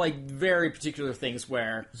 For like very particular things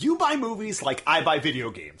where you buy movies like I buy video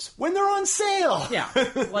games when they're on sale. Yeah,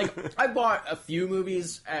 like I bought a few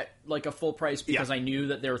movies at like a full price because I knew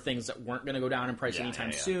that there were things that weren't going to go down in price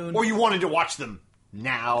anytime soon, or you wanted to watch them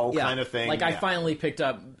now, kind of thing. Like I finally picked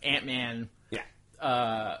up Ant-Man.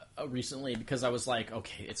 Recently, because I was like,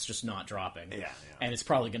 okay, it's just not dropping, and it's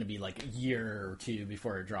probably going to be like a year or two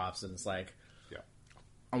before it drops, and it's like,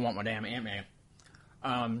 I want my damn Ant-Man.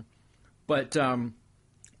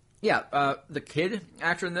 The kid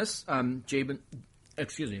actor in this, Jaden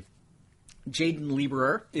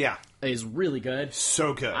Lieberer, is really good.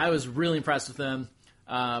 So good. I was really impressed with him.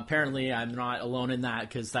 Apparently, I'm not alone in that,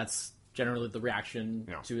 because that's generally the reaction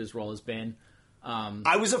to his role has been.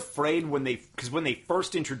 I was afraid when they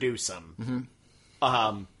first introduce him,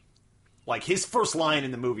 like his first line in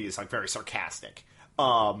the movie is like very sarcastic,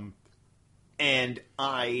 and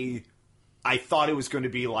I I thought it was going to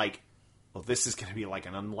be like, well, this is going to be like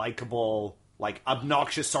an unlikable, like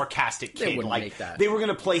obnoxious, sarcastic kid. They wouldn't like make that. they were going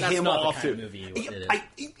to play That's him not the off. kind of movie it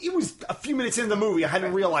is. It was a few minutes into the movie. I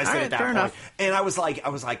hadn't realized it All at right, that fair point, enough. and I was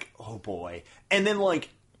like, oh boy. And then like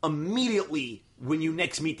immediately when you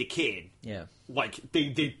next meet the kid, Yeah. like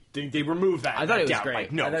they removed that. I thought it was doubt. great.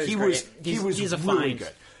 Like, no, I thought it was he great. was He's a really find.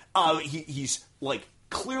 good. He's like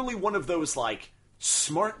clearly one of those like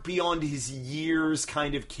smart beyond his years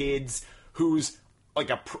kind of kids who's like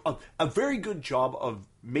a very good job of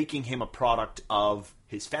making him a product of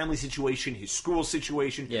his family situation, his school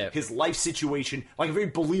situation, his life situation, like a very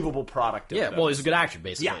believable product of Yeah, those. well, he's a good actor,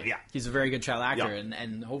 basically. Yeah. He's a very good child actor, Yeah.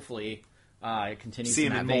 and hopefully it continues See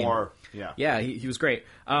in him that in vein. more. Yeah. Yeah, he was great.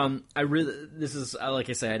 This is like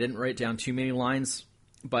I say, I didn't write down too many lines,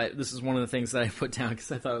 but this is one of the things that I put down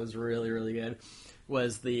because I thought it was really, really good.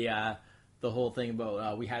 Was the whole thing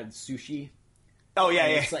about we had sushi. Oh yeah,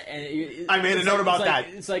 yeah. It's like, I made a note about that.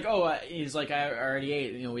 It's like, he's like, I already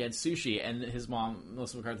ate. You know, we had sushi, and his mom,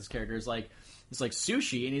 Melissa McCarthy's character, is like, it's like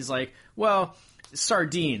sushi, and he's like, well,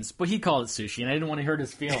 sardines, but he called it sushi, and I didn't want to hurt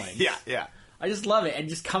his feelings. yeah. I just love it, and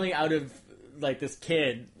just coming out of like this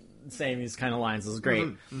kid saying these kind of lines is great.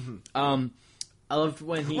 I loved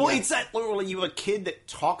when he. Well, it's that literally you have a kid that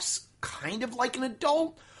talks kind of like an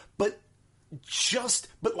adult, but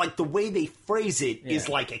like the way they phrase it is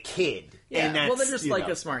like a kid. Yeah, and that's, well, they're just like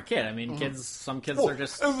know. a smart kid. I mean, some kids Well, are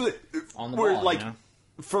just on the we're ball. like you know?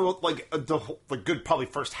 for like the good probably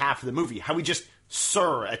first half of the movie, how we just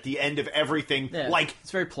sir at the end of everything. Yeah, like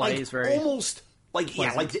it's very polite. Like, it's very almost. Like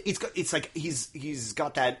pleasant. yeah, like it's like he's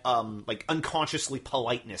got that like unconsciously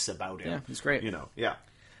politeness about him. Yeah, he's great. You know, yeah.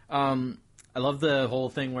 I love the whole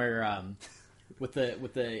thing where with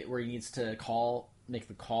the where he needs to make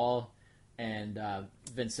the call, and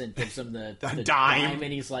Vincent gives him the dime,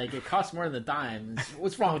 and he's like, it costs more than the dime.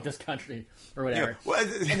 What's wrong with this country or whatever? Yeah, well,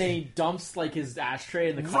 and then he dumps like his ashtray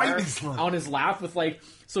in the car Right in his lap. on his lap with like,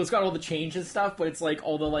 so it's got all the change and stuff, but it's like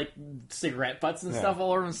all the like cigarette butts and stuff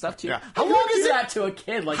all over and stuff too. Yeah. How long is that to a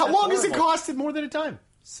kid? Like, How that's long has it horrible. costed more than a time?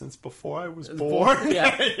 Since before I was born.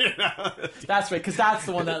 Yeah. You know? That's right, because that's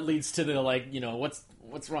the one that leads to the like, you know, what's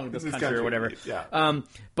wrong with this country or whatever. Yeah.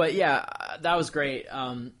 But yeah, that was great.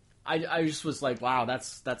 I just was like, wow,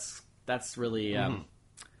 that's really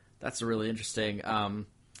that's really interesting.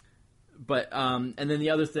 But and then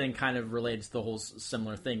the other thing kind of related to the whole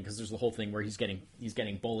similar thing, because there's the whole thing where he's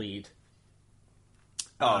getting bullied.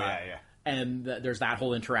 Oh yeah. And there's that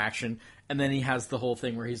whole interaction, and then he has the whole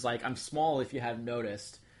thing where he's like, "I'm small, if you hadn't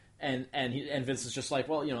noticed." And Vince is just like,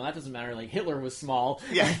 well, you know, that doesn't matter. Like, Hitler was small.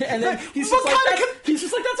 Yeah. And then he's just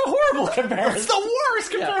like, that's a horrible comparison. It's the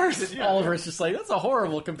worst comparison. Yeah. Oliver's just like, that's a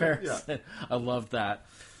horrible comparison. Yeah. I love that.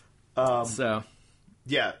 So.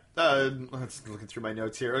 Yeah. Let's looking through my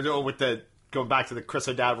notes here. With going back to the Chris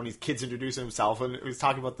O'Dowd when his kids introducing himself, and he was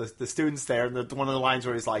talking about the students there, and one of the lines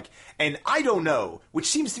where he's like, and I don't know, which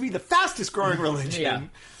seems to be the fastest growing religion. Yeah.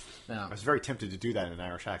 Yeah. I was very tempted to do that in an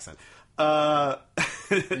Irish accent. Yeah.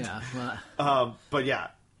 But yeah.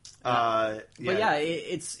 But yeah,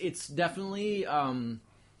 it's definitely. I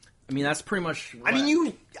mean, that's pretty much.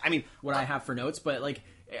 What I have for notes, but like,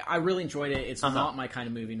 I really enjoyed it. It's not my kind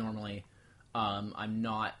of movie normally. I'm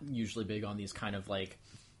not usually big on these kind of like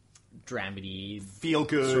dramedy feel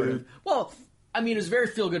good. Sort of. Well, I mean, it was very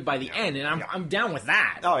feel good by the end, and I'm down with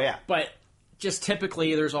that. Oh yeah, but just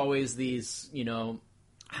typically, there's always these. You know,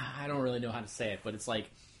 I don't really know how to say it, but it's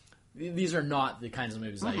like. These are not the kinds of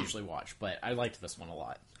movies I usually watch, but I liked this one a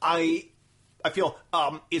lot. I feel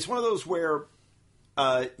it's one of those where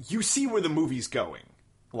you see where the movie's going.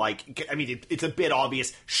 Like, I mean, it's a bit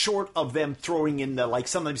obvious, short of them throwing in the, like,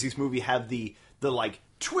 sometimes these movies have the like,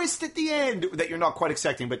 twist at the end that you're not quite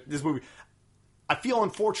expecting, but this movie, I feel,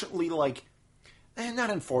 unfortunately, like, not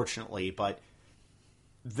unfortunately, but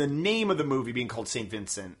the name of the movie being called St.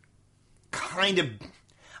 Vincent kind of...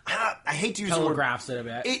 I hate to use telegraphs it a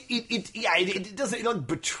bit. It doesn't. It like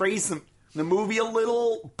betrays the movie a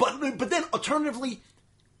little, but then alternatively,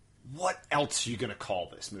 what else are you going to call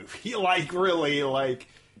this movie? Like really, like,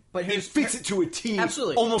 but it fits it to a T,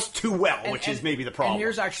 absolutely, almost too well, which is maybe the problem. And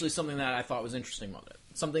here's actually something that I thought was interesting about it.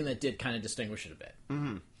 Something that did kind of distinguish it a bit.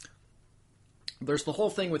 Mm-hmm. There's the whole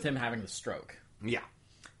thing with him having the stroke. Yeah.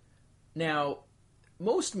 Now,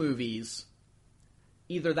 most movies,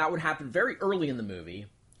 either that would happen very early in the movie.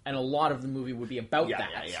 And a lot of the movie would be about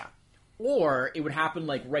that. Yeah. Or it would happen,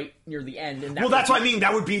 like, right near the end. And that's what I mean.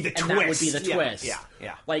 That would be the twist. That would be the twist.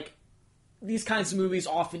 Yeah. Like, these kinds of movies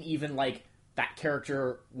often even, like, that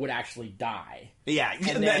character would actually die. Yeah,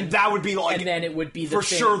 and then that would be like, and then it would be for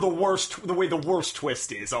sure the worst, the way the worst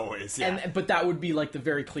twist is always. Yeah, but that would be like the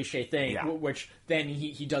very cliche thing, which then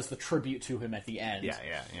he does the tribute to him at the end.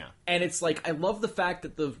 Yeah. And it's like, I love the fact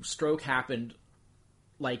that the stroke happened,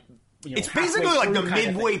 like, it's basically like the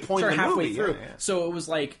midway point of the movie. Through. Yeah. So it was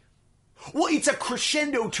like, well, it's a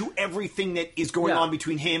crescendo to everything that is going on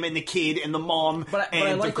between him and the kid and the mom but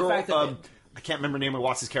I like the girl. The fact that I can't remember the name of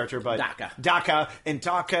Watts' character, but Daka.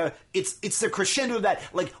 It's the crescendo of that.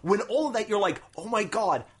 Like, when all of that, you're like, oh my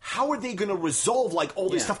god, how are they going to resolve like all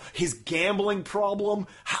this stuff? His gambling problem.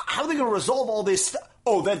 How are they going to resolve all this stuff?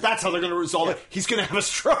 Oh, that's how they're going to resolve it. He's going to have a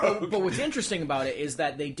stroke. But what's interesting about it is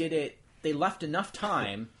that they left enough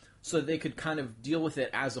time so that they could kind of deal with it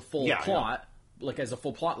as a full plot. Like, as a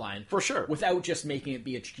full plot line. For sure. Without just making it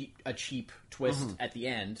be a cheap twist at the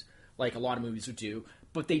end, like a lot of movies would do.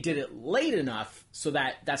 But they did it late enough so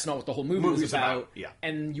that that's not what the whole movie was about. Yeah.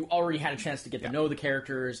 And you already had a chance to get to know the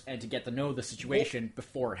characters and to get to know the situation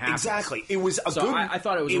before it happened. Exactly. It was a good... I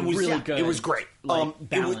thought it was really good. It was great.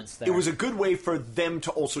 Balance there. It was a good way for them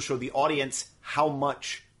to also show the audience how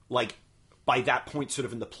much, like, by that point sort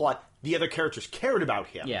of in the plot, the other characters cared about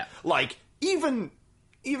him. Yeah. Like, even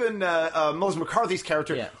Melissa McCarthy's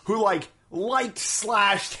character, who, like,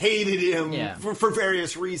 liked/hated him for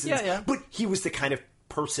various reasons. Yeah. But he was the kind of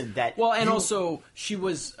person that... Well, and also, she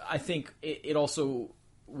was... I think it also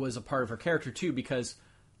was a part of her character, too, because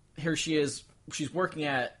here she is, she's working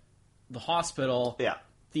at the hospital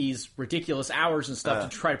these ridiculous hours and stuff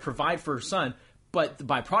to try to provide for her son, but the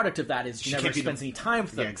byproduct of that is she never spends any time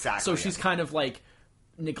with him. Yeah, exactly. So she's kind of, like,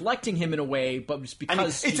 neglecting him in a way, but just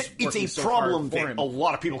because it's a so problem hard for that him. a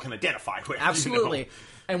lot of people can identify with. Absolutely. You know?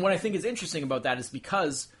 And what I think is interesting about that is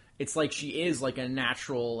because it's like she is like a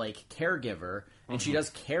natural like caregiver, and she does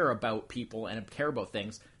care about people and care about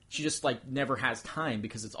things. She just like never has time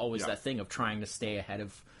because it's always that thing of trying to stay ahead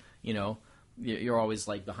of, you know, you're always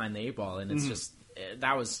like behind the 8 ball, and it's just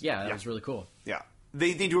that was really cool. Yeah,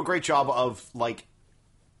 they do a great job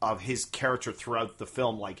of his character throughout the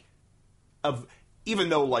film, like of even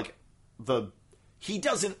though like he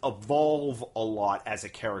doesn't evolve a lot as a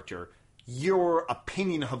character. Your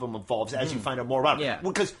opinion of him evolves as you find out more about him. Yeah.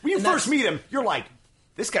 Because when you first meet him, you're like,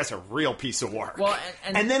 this guy's a real piece of work. Well,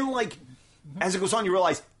 and then, like, as it goes on, you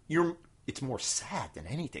realize it's more sad than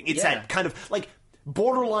anything. It's that kind of, like,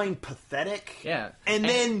 borderline pathetic. Yeah.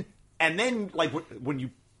 And then, like, when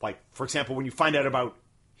you, like, for example, when you find out about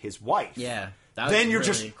his wife. Yeah. Then you're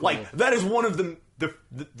really just, cool. like, that is one of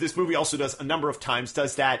this movie also does a number of times,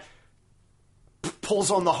 does that, pulls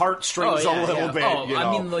on the heartstrings a little bit. Oh, you know?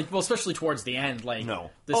 I mean, like, well, especially towards the end, like,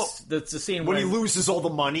 the scene when he loses all the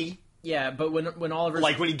money. Yeah, but when Oliver,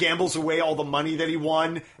 like when he gambles away all the money that he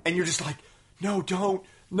won, and you're just like, no, don't,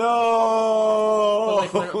 no.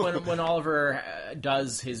 But like when Oliver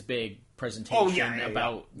does his big presentation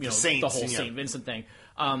about you know Saints, the whole Saint Vincent thing,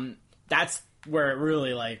 that's where it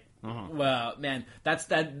really like, well, man, that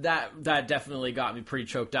definitely got me pretty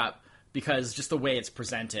choked up. Because just the way it's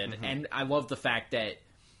presented, and I love the fact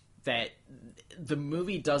that the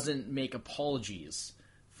movie doesn't make apologies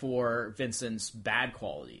for Vincent's bad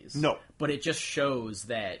qualities. No, but it just shows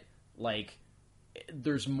that like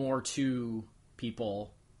there's more to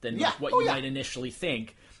people than what you might initially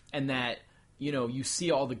think, and that you know you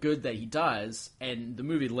see all the good that he does, and the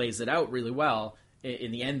movie lays it out really well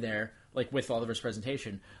in the end there, like with Oliver's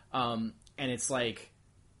presentation, and it's like.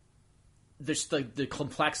 There's the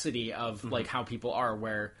complexity of like how people are,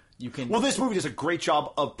 where you can. Well, this movie does a great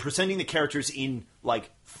job of presenting the characters in like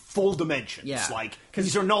full dimensions. Yeah, like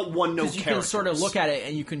these are not one note characters. You can sort of look at it,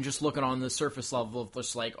 and you can just look at it on the surface level of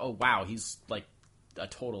just like, oh wow, he's like a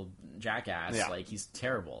total jackass. Yeah. Like he's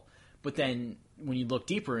terrible. But then when you look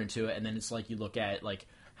deeper into it, and then it's like you look at like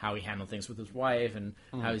how he handled things with his wife, and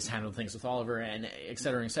how he's handled things with Oliver, and et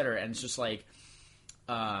cetera, and it's just like.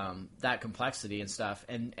 That complexity and stuff,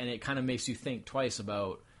 and it kind of makes you think twice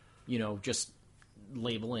about, you know, just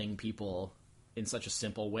labeling people in such a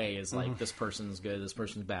simple way as like this person's good, this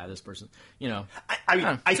person's bad, this person, you know.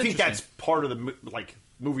 I think that's part of the like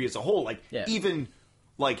movie as a whole. Like even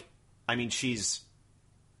like I mean, she's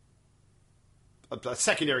a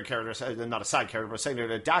secondary character, not a side character, but a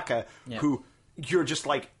secondary Daka, who you're just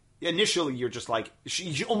like initially you're just like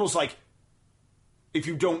she's almost like if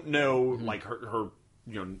you don't know like her.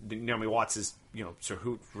 You know, Naomi Watts is, you know, so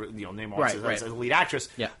who, you know, Naomi Watts as a lead actress,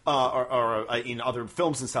 or in other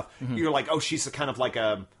films and stuff. You're like, oh, she's a kind of like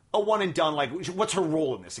a one and done. Like, what's her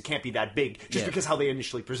role in this? It can't be that big, just because how they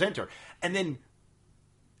initially present her. And then,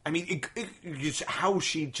 I mean, it's how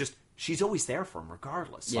she's always there for him,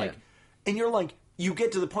 regardless. Like, and you're like, you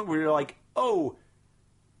get to the point where you're like, oh,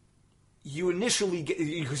 you initially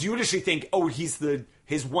think, oh, he's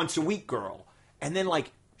his once a week girl, and then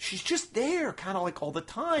like she's just there, kind of like all the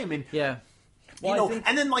time, and Well,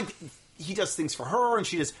 and then like he does things for her, and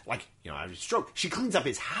she does like I have a stroke. She cleans up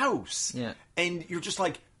his house, and you're just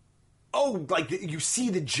like, oh, like you see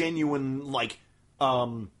the genuine like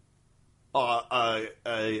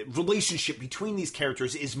relationship between these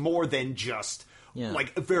characters is more than just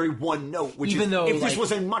like a very one note. Which even though if this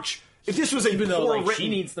was she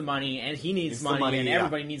needs the money and he needs money and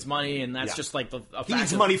everybody needs money, and that's just like he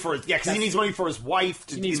needs money for his because he needs money for his wife.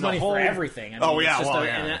 He needs money for everything. I mean,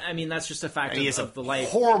 and I mean that's just a fact of the life.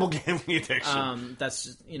 Horrible gambling addiction.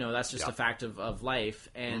 That's just a fact of life,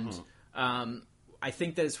 and I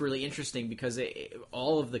think that it's really interesting because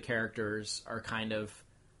all of the characters are kind of.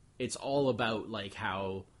 It's all about like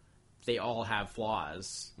how they all have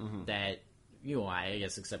flaws that I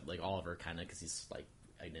guess except like Oliver kind of because he's like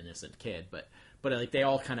an innocent kid, but like they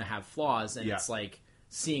all kind of have flaws, and it's like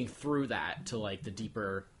seeing through that to like the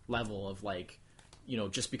deeper level of like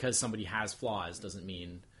just because somebody has flaws doesn't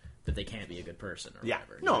mean that they can't be a good person or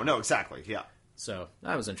whatever. No, exactly. Yeah. So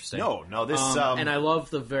that was interesting. No, this and I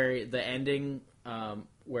love the ending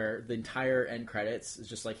where the entire end credits is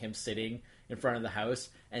just like him sitting in front of the house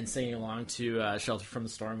and singing along to "Shelter from the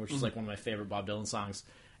Storm," which is like one of my favorite Bob Dylan songs.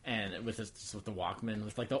 And with the Walkman,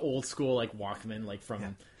 with like the old school like Walkman, like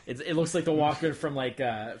from it looks like the Walkman from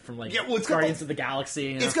it's Guardians of the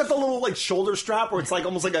Galaxy. It's got the little like shoulder strap where it's like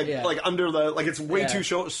almost like a like under the like it's way too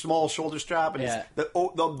small shoulder strap, and it's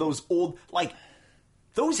those old like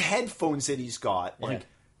those headphones that he's got. Like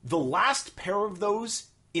the last pair of those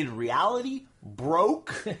in reality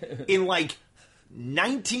broke in like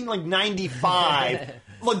 1995.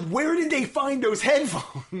 Like, where did they find those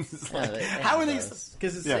headphones? Like, how are they?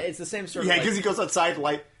 Because it's the same sort of. Yeah, because he goes outside,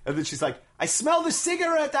 light, and then she's like, "I smell the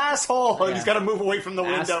cigarette, asshole," and he's got to move away from the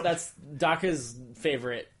window. That's Daka's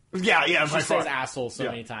favorite. Yeah. She says "asshole" so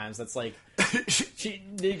many times. That's like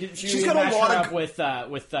she's got a lot of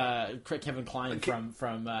with Kevin Kline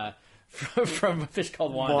from A Fish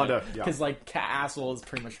Called Wanda. Because like "asshole" is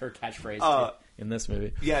pretty much her catchphrase. In this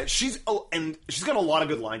movie, she's got a lot of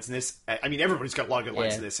good lines in this. I mean, everybody's got a lot of good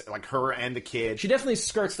lines in this, like her and the kid. She definitely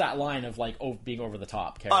skirts that line of like being over the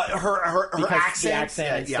top. Character. Her accent,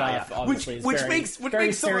 and stuff, obviously, which makes very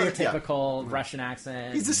stereotypical Russian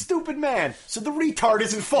accent. He's a stupid man, so the retard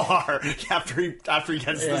isn't far. After he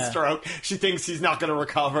gets the stroke, she thinks he's not going to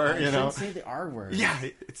recover. You know, say the R word. Yeah,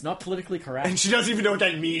 it's not politically correct, and she doesn't even know what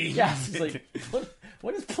that means. Yeah, it's like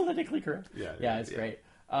what is politically correct? Yeah, it's great.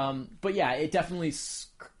 But yeah, it definitely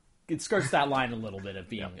skirts that line a little bit of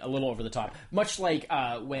being a little over the top. Much like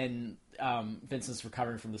when Vincent's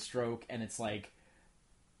recovering from the stroke, and it's like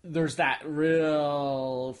there's that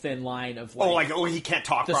real thin line of like he can't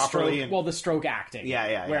talk properly. The stroke acting.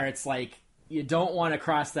 Where it's like you don't want to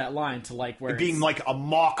cross that line to like where being like a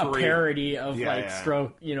mockery, a parody of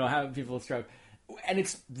stroke. Having people with stroke, and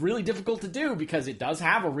it's really difficult to do because it does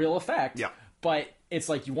have a real effect. Yeah. But it's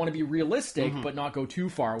like you want to be realistic, but not go too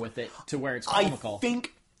far with it to where it's comical. I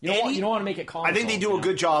think you don't want to make it comical. I think they do a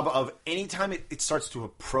good job of anytime it starts to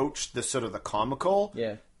approach the sort of the comical.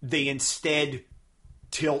 Yeah. They instead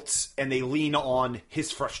tilts and they lean on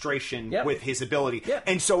his frustration with his ability,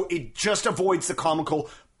 and so it just avoids the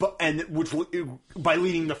comical, by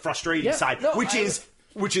leading the frustrating side, which is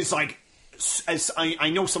like as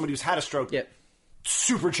I know somebody who's had a stroke. Yeah.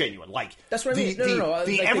 Super genuine, like that's what I mean. No.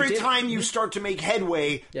 Every time you start to make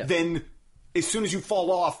headway, then as soon as you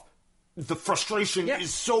fall off, the frustration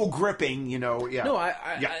is so gripping. No,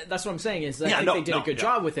 that's what I'm saying. Is I think they did a good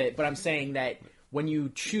job with it, but I'm saying that when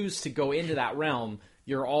you choose to go into that realm,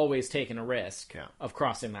 you're always taking a risk of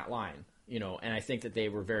crossing that line. And I think that they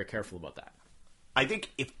were very careful about that. I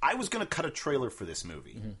think if I was going to cut a trailer for this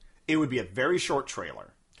movie, it would be a very short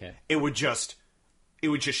trailer. Okay, it would just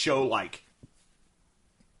show like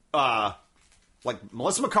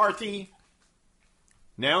Melissa McCarthy,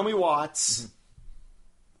 Naomi Watts,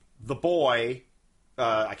 the boy,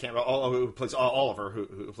 I can't remember who plays Oliver,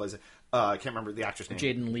 who plays it. I can't remember the actress name.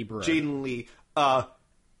 Jaden Lee. Jaden Lee.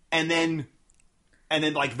 And then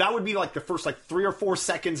like that would be like the first like 3 or 4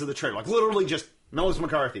 seconds of the trailer, like literally just Melissa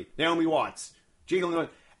McCarthy, Naomi Watts, Jaden Lee,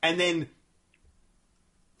 and then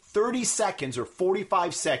 30 seconds or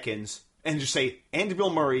 45 seconds, and just say and Bill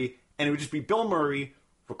Murray, and it would just be Bill Murray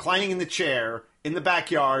reclining in the chair in the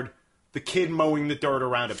backyard, the kid mowing the dirt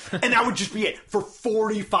around him. And that would just be it for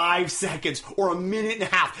 45 seconds or a minute and a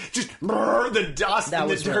half. Just the dust and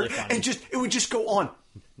the dirt. Really funny. And it would just go on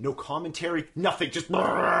no commentary, nothing, just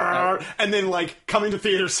and then like coming to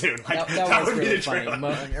theater soon. Like that would be the trailer.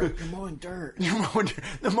 You're mowing dirt. You're mowing dirt.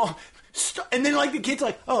 And then like the kid's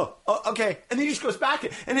like, oh, okay, and then he just goes back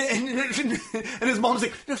and his mom's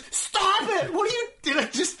like, stop it! What are you? Did I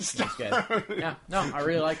just stop? Yeah, no, I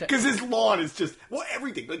really liked it because his lawn is just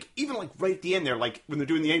everything. Like even like right at the end there, like when they're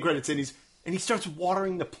doing the end credits, and he starts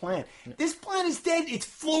watering the plant. This plant is dead. It's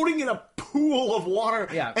floating in a pool of water.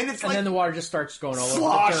 Yeah, and it's and then the water just starts going all over,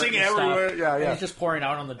 sloshing everywhere. Yeah, and it's just pouring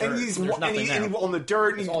out on the dirt. And he's on the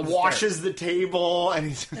dirt. And he washes the table, and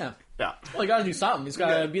he's yeah. Well, he got to do something. He's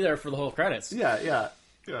got to be there for the whole credits. Yeah.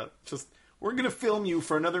 Just we're gonna film you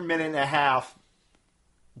for another minute and a half.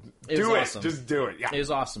 Do it. Awesome. Just do it. Yeah, it was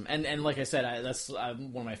awesome. And like I said, that's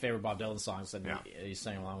one of my favorite Bob Dylan songs that he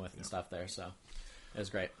sang along with and stuff there. So it was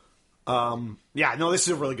great. This is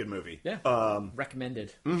a really good movie. Yeah.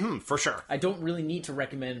 Recommended. For sure. I don't really need to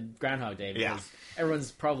recommend Groundhog Day because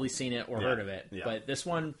everyone's probably seen it or heard of it. Yeah. But this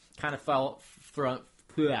one kind of flew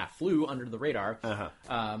under the radar.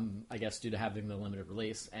 I guess due to having the limited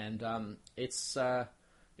release, and it's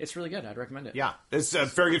really good. I'd recommend it. Yeah, it's a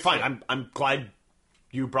very good find. I'm glad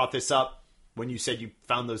you brought this up when you said you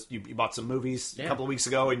found those. You bought some movies a couple of weeks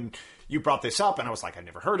ago, and you brought this up, and I was like, I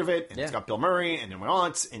never heard of it, and it's got Bill Murray and then my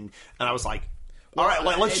aunts, and I was like, all right,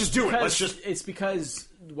 let's just do it. It's because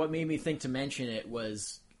what made me think to mention it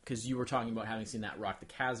was because you were talking about having seen that Rock the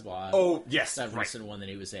Casbah. Oh yes, that recent one that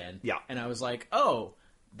he was in. Yeah, and I was like, oh,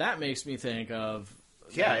 that makes me think of.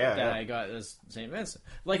 That I got this St. Vincent.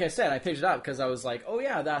 Like I said, I picked it up because I was like, oh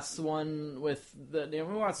yeah, that's the one with the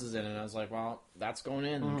Naomi Watts is in, and I was like, well, that's going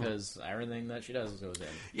in because everything that she does goes in.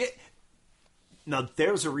 Yeah. Now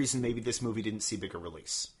there's a reason maybe this movie didn't see bigger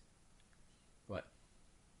release. What?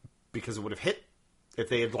 Because it would have hit if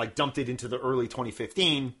they had like dumped it into the early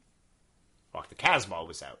 2015. Rock the Casbah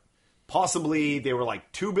was out. Possibly they were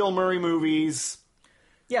like 2 Bill Murray movies.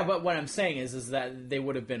 Yeah, but what I'm saying is that they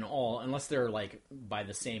would have been all, unless they're like by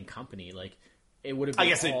the same company, like it would have been.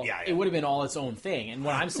 It would have been all its own thing. And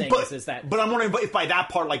what I'm saying is that. But I'm wondering if by that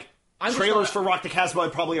part, like trailers for Rock the Casbah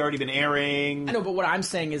had probably already been airing. I know, but what I'm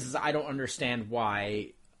saying is I don't understand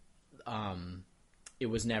why, it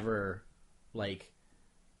was never like.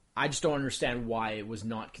 I just don't understand why it was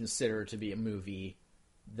not considered to be a movie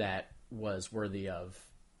that was worthy of.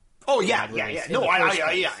 Oh yeah. No,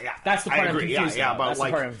 yeah. That's the part I'm confused about. But that's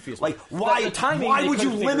like, the part I'm confused like why would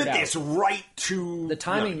you limit this right to the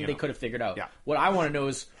timing? They could have figured out. Yeah. What I want to know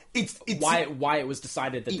is why it was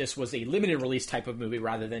decided that this was a limited release type of movie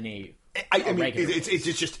rather than a. I mean,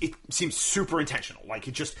 it seems super intentional. Like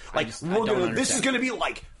it just like this is going to be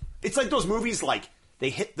like it's like those movies like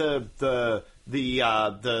they hit the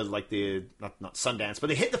not Sundance, but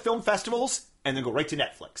they hit the film festivals and then go right to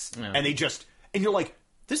Netflix, and and you're like.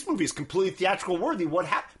 This movie is completely theatrical worthy. What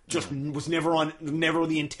happened? Just was never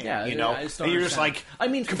the intent. Yeah, you know. And you're just like, I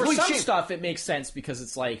mean, for some stuff it makes sense because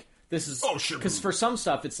it's like this is. Oh sure. Because for some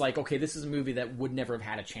stuff it's like okay, this is a movie that would never have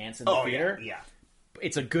had a chance in the theater. Yeah.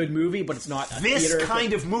 It's a good movie, but it's not a this theater.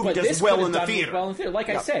 Kind of movie does well in the theater. Well in theater, like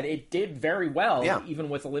I said, it did very well, even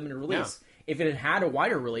with a limited release. Yeah. If it had had a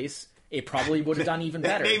wider release, it probably would have done even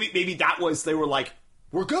better. Maybe that was they were like.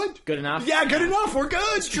 We're good. Good enough? Yeah, good enough. We're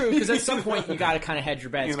good. It's true, because at some point you got to kind of hedge your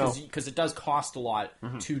bets, because it does cost a lot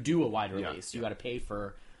to do a wide release. You got to pay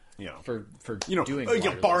for doing a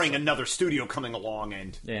wide barring another studio coming along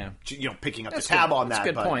and picking up the tab on that. That's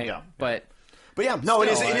a good point. But yeah, no,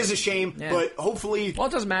 still, it is a shame, but hopefully... Well,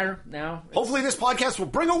 it doesn't matter now. Hopefully this podcast will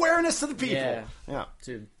bring awareness to the people. Yeah.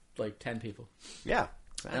 To like 10 people. Yeah.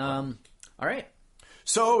 Exactly. All right.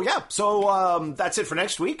 So that's it for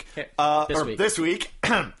next week. This week.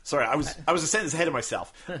 Sorry, I was a sentence ahead of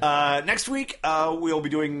myself. Next week we'll be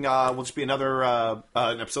doing will just be another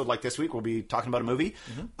an episode like this week. We'll be talking about a movie,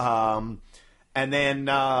 and then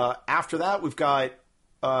after that we've got.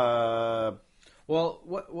 Well,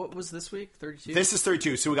 what was this week? 32. This is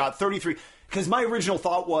 32. So we got 33. Because my original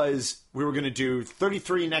thought was we were going to do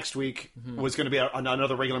 33 next week was going to be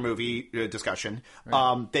another regular movie discussion.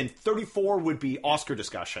 Right. Then 34 would be Oscar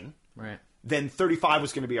discussion. Right. Then 35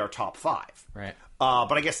 was going to be our top 5. Right.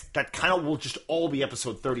 But I guess that kind of will just all be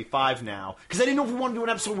episode 35 now. Because I didn't know if we wanted to do an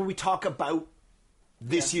episode where we talk about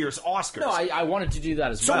this year's Oscars. No, I wanted to do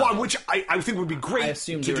that as well. Which I think would be great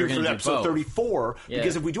to do for episode 34. Yeah.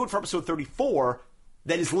 Because if we do it for episode 34,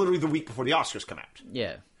 that is literally the week before the Oscars come out.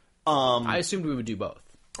 Yeah. I assumed we would do both.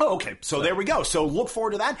 Oh, okay. So there we go. So look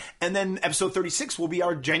forward to that. And then episode 36 will be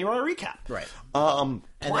our January recap. Right.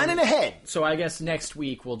 Planning ahead. So I guess next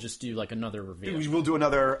week we'll just do like another review. We'll do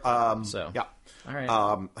another... Yeah. All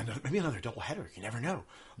right. Maybe another doubleheader. You never know.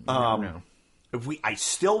 I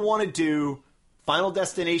still want to do Final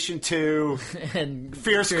Destination 2, and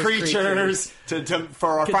Fierce Creatures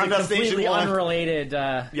for our Final Destination 1. Completely unrelated.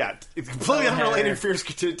 Yeah, it's completely unrelated. Fierce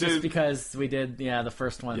to just because we did the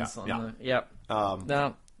first ones. Yep.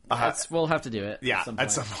 No. We'll have to do it. Yeah,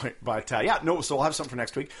 at some point. But so we'll have something for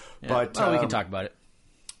next week. Yeah. But we can talk about it.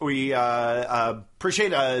 We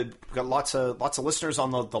appreciate. We got lots of listeners on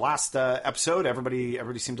the last episode.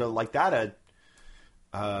 Everybody seemed to like that.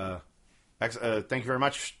 Thank you very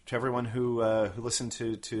much to everyone who listened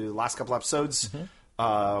to the last couple episodes.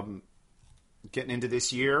 Mm-hmm. Getting into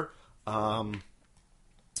this year. Yep.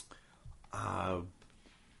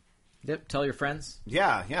 Tell your friends.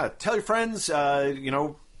 Yeah. Tell your friends.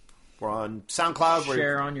 We're on SoundCloud.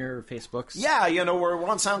 Share on your Facebooks. Yeah, we're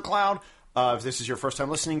on SoundCloud. If this is your first time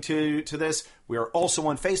listening to this, we are also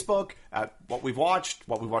on Facebook at What We've Watched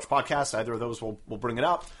Podcast. Either of those will bring it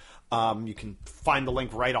up. You can find the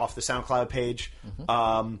link right off the SoundCloud page.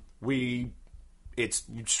 Mm-hmm. It's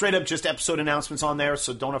straight up just episode announcements on there,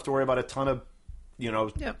 so don't have to worry about a ton of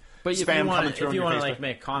But spam coming through. If you want to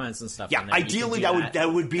make comments and stuff, yeah, ideally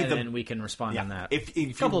that would be and then we can respond on that. If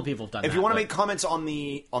a couple of people have done that. If you want to make comments on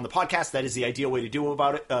the podcast, that is the ideal way to do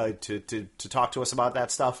about it. To talk to us about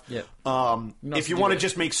that stuff. Yeah. If you want to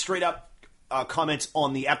just make straight up comments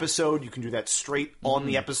on the episode, you can do that straight on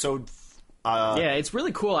the episode. It's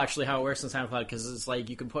really cool actually how it works in SoundCloud, because it's like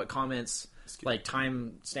you can put comments like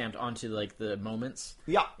time stamped onto like the moments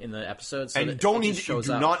in the episodes, so and you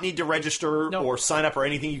do not need to register or sign up or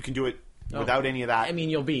anything. You can do it without any of that. I mean,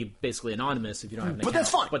 you'll be basically anonymous if you don't have an account. But that's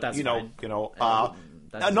fine. But that's fine.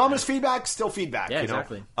 Anonymous feedback, still feedback. Yeah,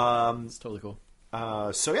 exactly. It's totally cool.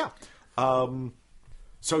 I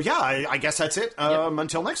guess that's it.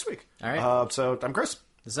 Until next week. All right. So I'm Chris.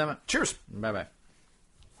 This is Emmett. Cheers. Bye bye.